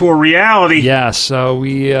meme into a reality. Yeah, so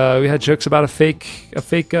we had jokes about a fake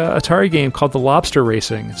Atari game called The Lobster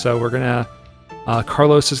Racing. So we're gonna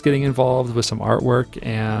Carlos is getting involved with some artwork,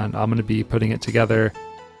 and I'm gonna be putting it together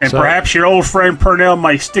And so, perhaps your old friend Purnell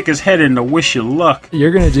might stick his head in to wish you luck. You're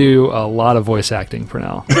going to do a lot of voice acting,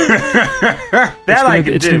 Purnell. It's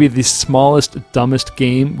going to be the smallest, dumbest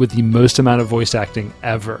game with the most amount of voice acting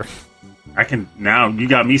ever. Now you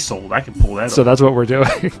got me sold. I can pull that So off. That's what we're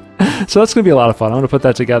doing. So that's going to be a lot of fun. I'm going to put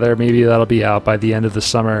that together. Maybe that'll be out by the end of the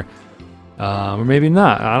summer. Or maybe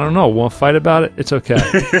not. I don't know. We'll fight about it. It's okay.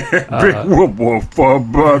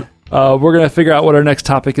 We're going to figure out what our next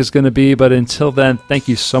topic is going to be. But until then, thank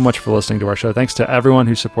you so much for listening to our show. Thanks to everyone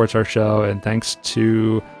who supports our show. And thanks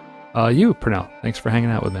to you, Purnell. Thanks for hanging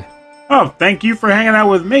out with me. Oh, thank you for hanging out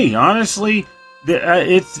with me. Honestly,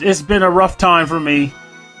 it's been a rough time for me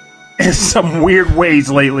in some weird ways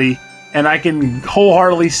lately. And I can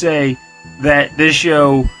wholeheartedly say that this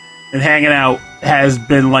show and hanging out has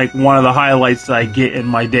been like one of the highlights that I get in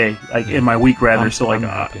my day, like in my week rather. I'm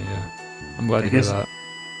happy, I'm glad to hear that.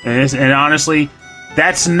 And honestly,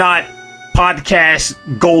 that's not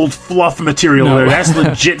podcast gold fluff material. No. That's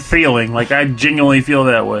legit feeling. Like I genuinely feel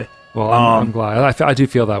that way. Well, I'm glad. I do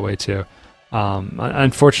feel that way too.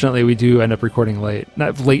 Unfortunately, we do end up recording late.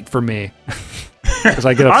 Not late for me, because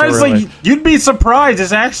I get up honestly, so early. You'd be surprised.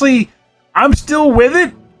 It's actually, I'm still with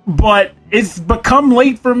it, but it's become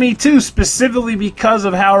late for me too, specifically because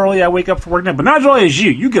of how early I wake up for work now. But not as early as you.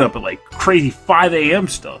 You get up at like crazy 5 a.m.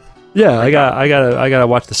 stuff. Yeah, I gotta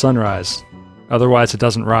watch the sunrise. Otherwise, it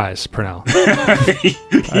doesn't rise, Purnell. you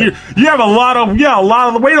have a lot of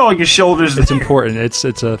the weight on your shoulders. It's important. It's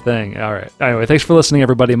a thing. All right. Anyway, thanks for listening,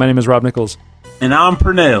 everybody. My name is Rob Nichols, and I'm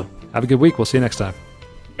Purnell. Have a good week. We'll see you next time.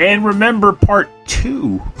 And remember, part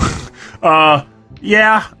 2. I've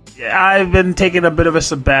been taking a bit of a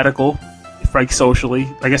sabbatical, like socially.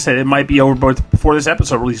 Like I said, it might be over before this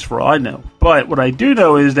episode releases, for all I know. But what I do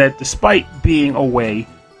know is that despite being away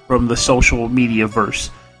from the social media verse,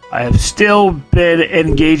 I have still been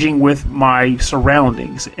engaging with my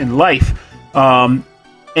surroundings in life. And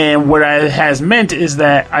what it has meant is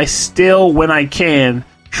that I still, when I can,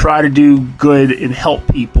 try to do good and help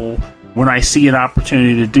people when I see an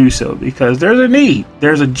opportunity to do so. Because there's a need.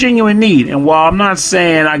 There's a genuine need. And while I'm not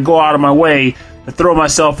saying I go out of my way to throw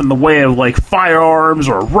myself in the way of like firearms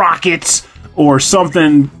or rockets or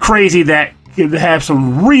something crazy that could have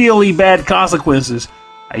some really bad consequences,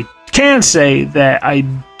 I can say that I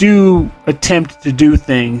do attempt to do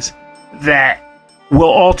things that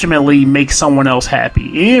will ultimately make someone else happy.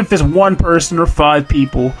 Even if it's one person or 5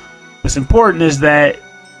 people, what's important is that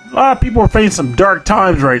a lot of people are facing some dark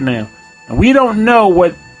times right now. And we don't know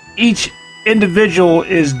what each individual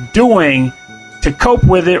is doing to cope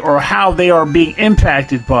with it or how they are being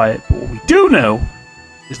impacted by it. But what we do know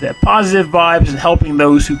is that positive vibes and helping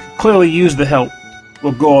those who can clearly use the help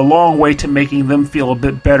will go a long way to making them feel a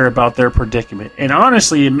bit better about their predicament. And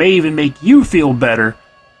honestly, it may even make you feel better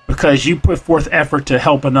because you put forth effort to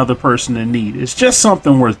help another person in need. It's just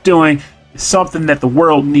something worth doing. It's something that the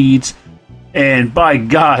world needs. And by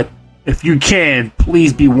God, if you can,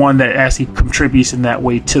 please be one that actually contributes in that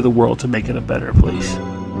way to the world to make it a better place.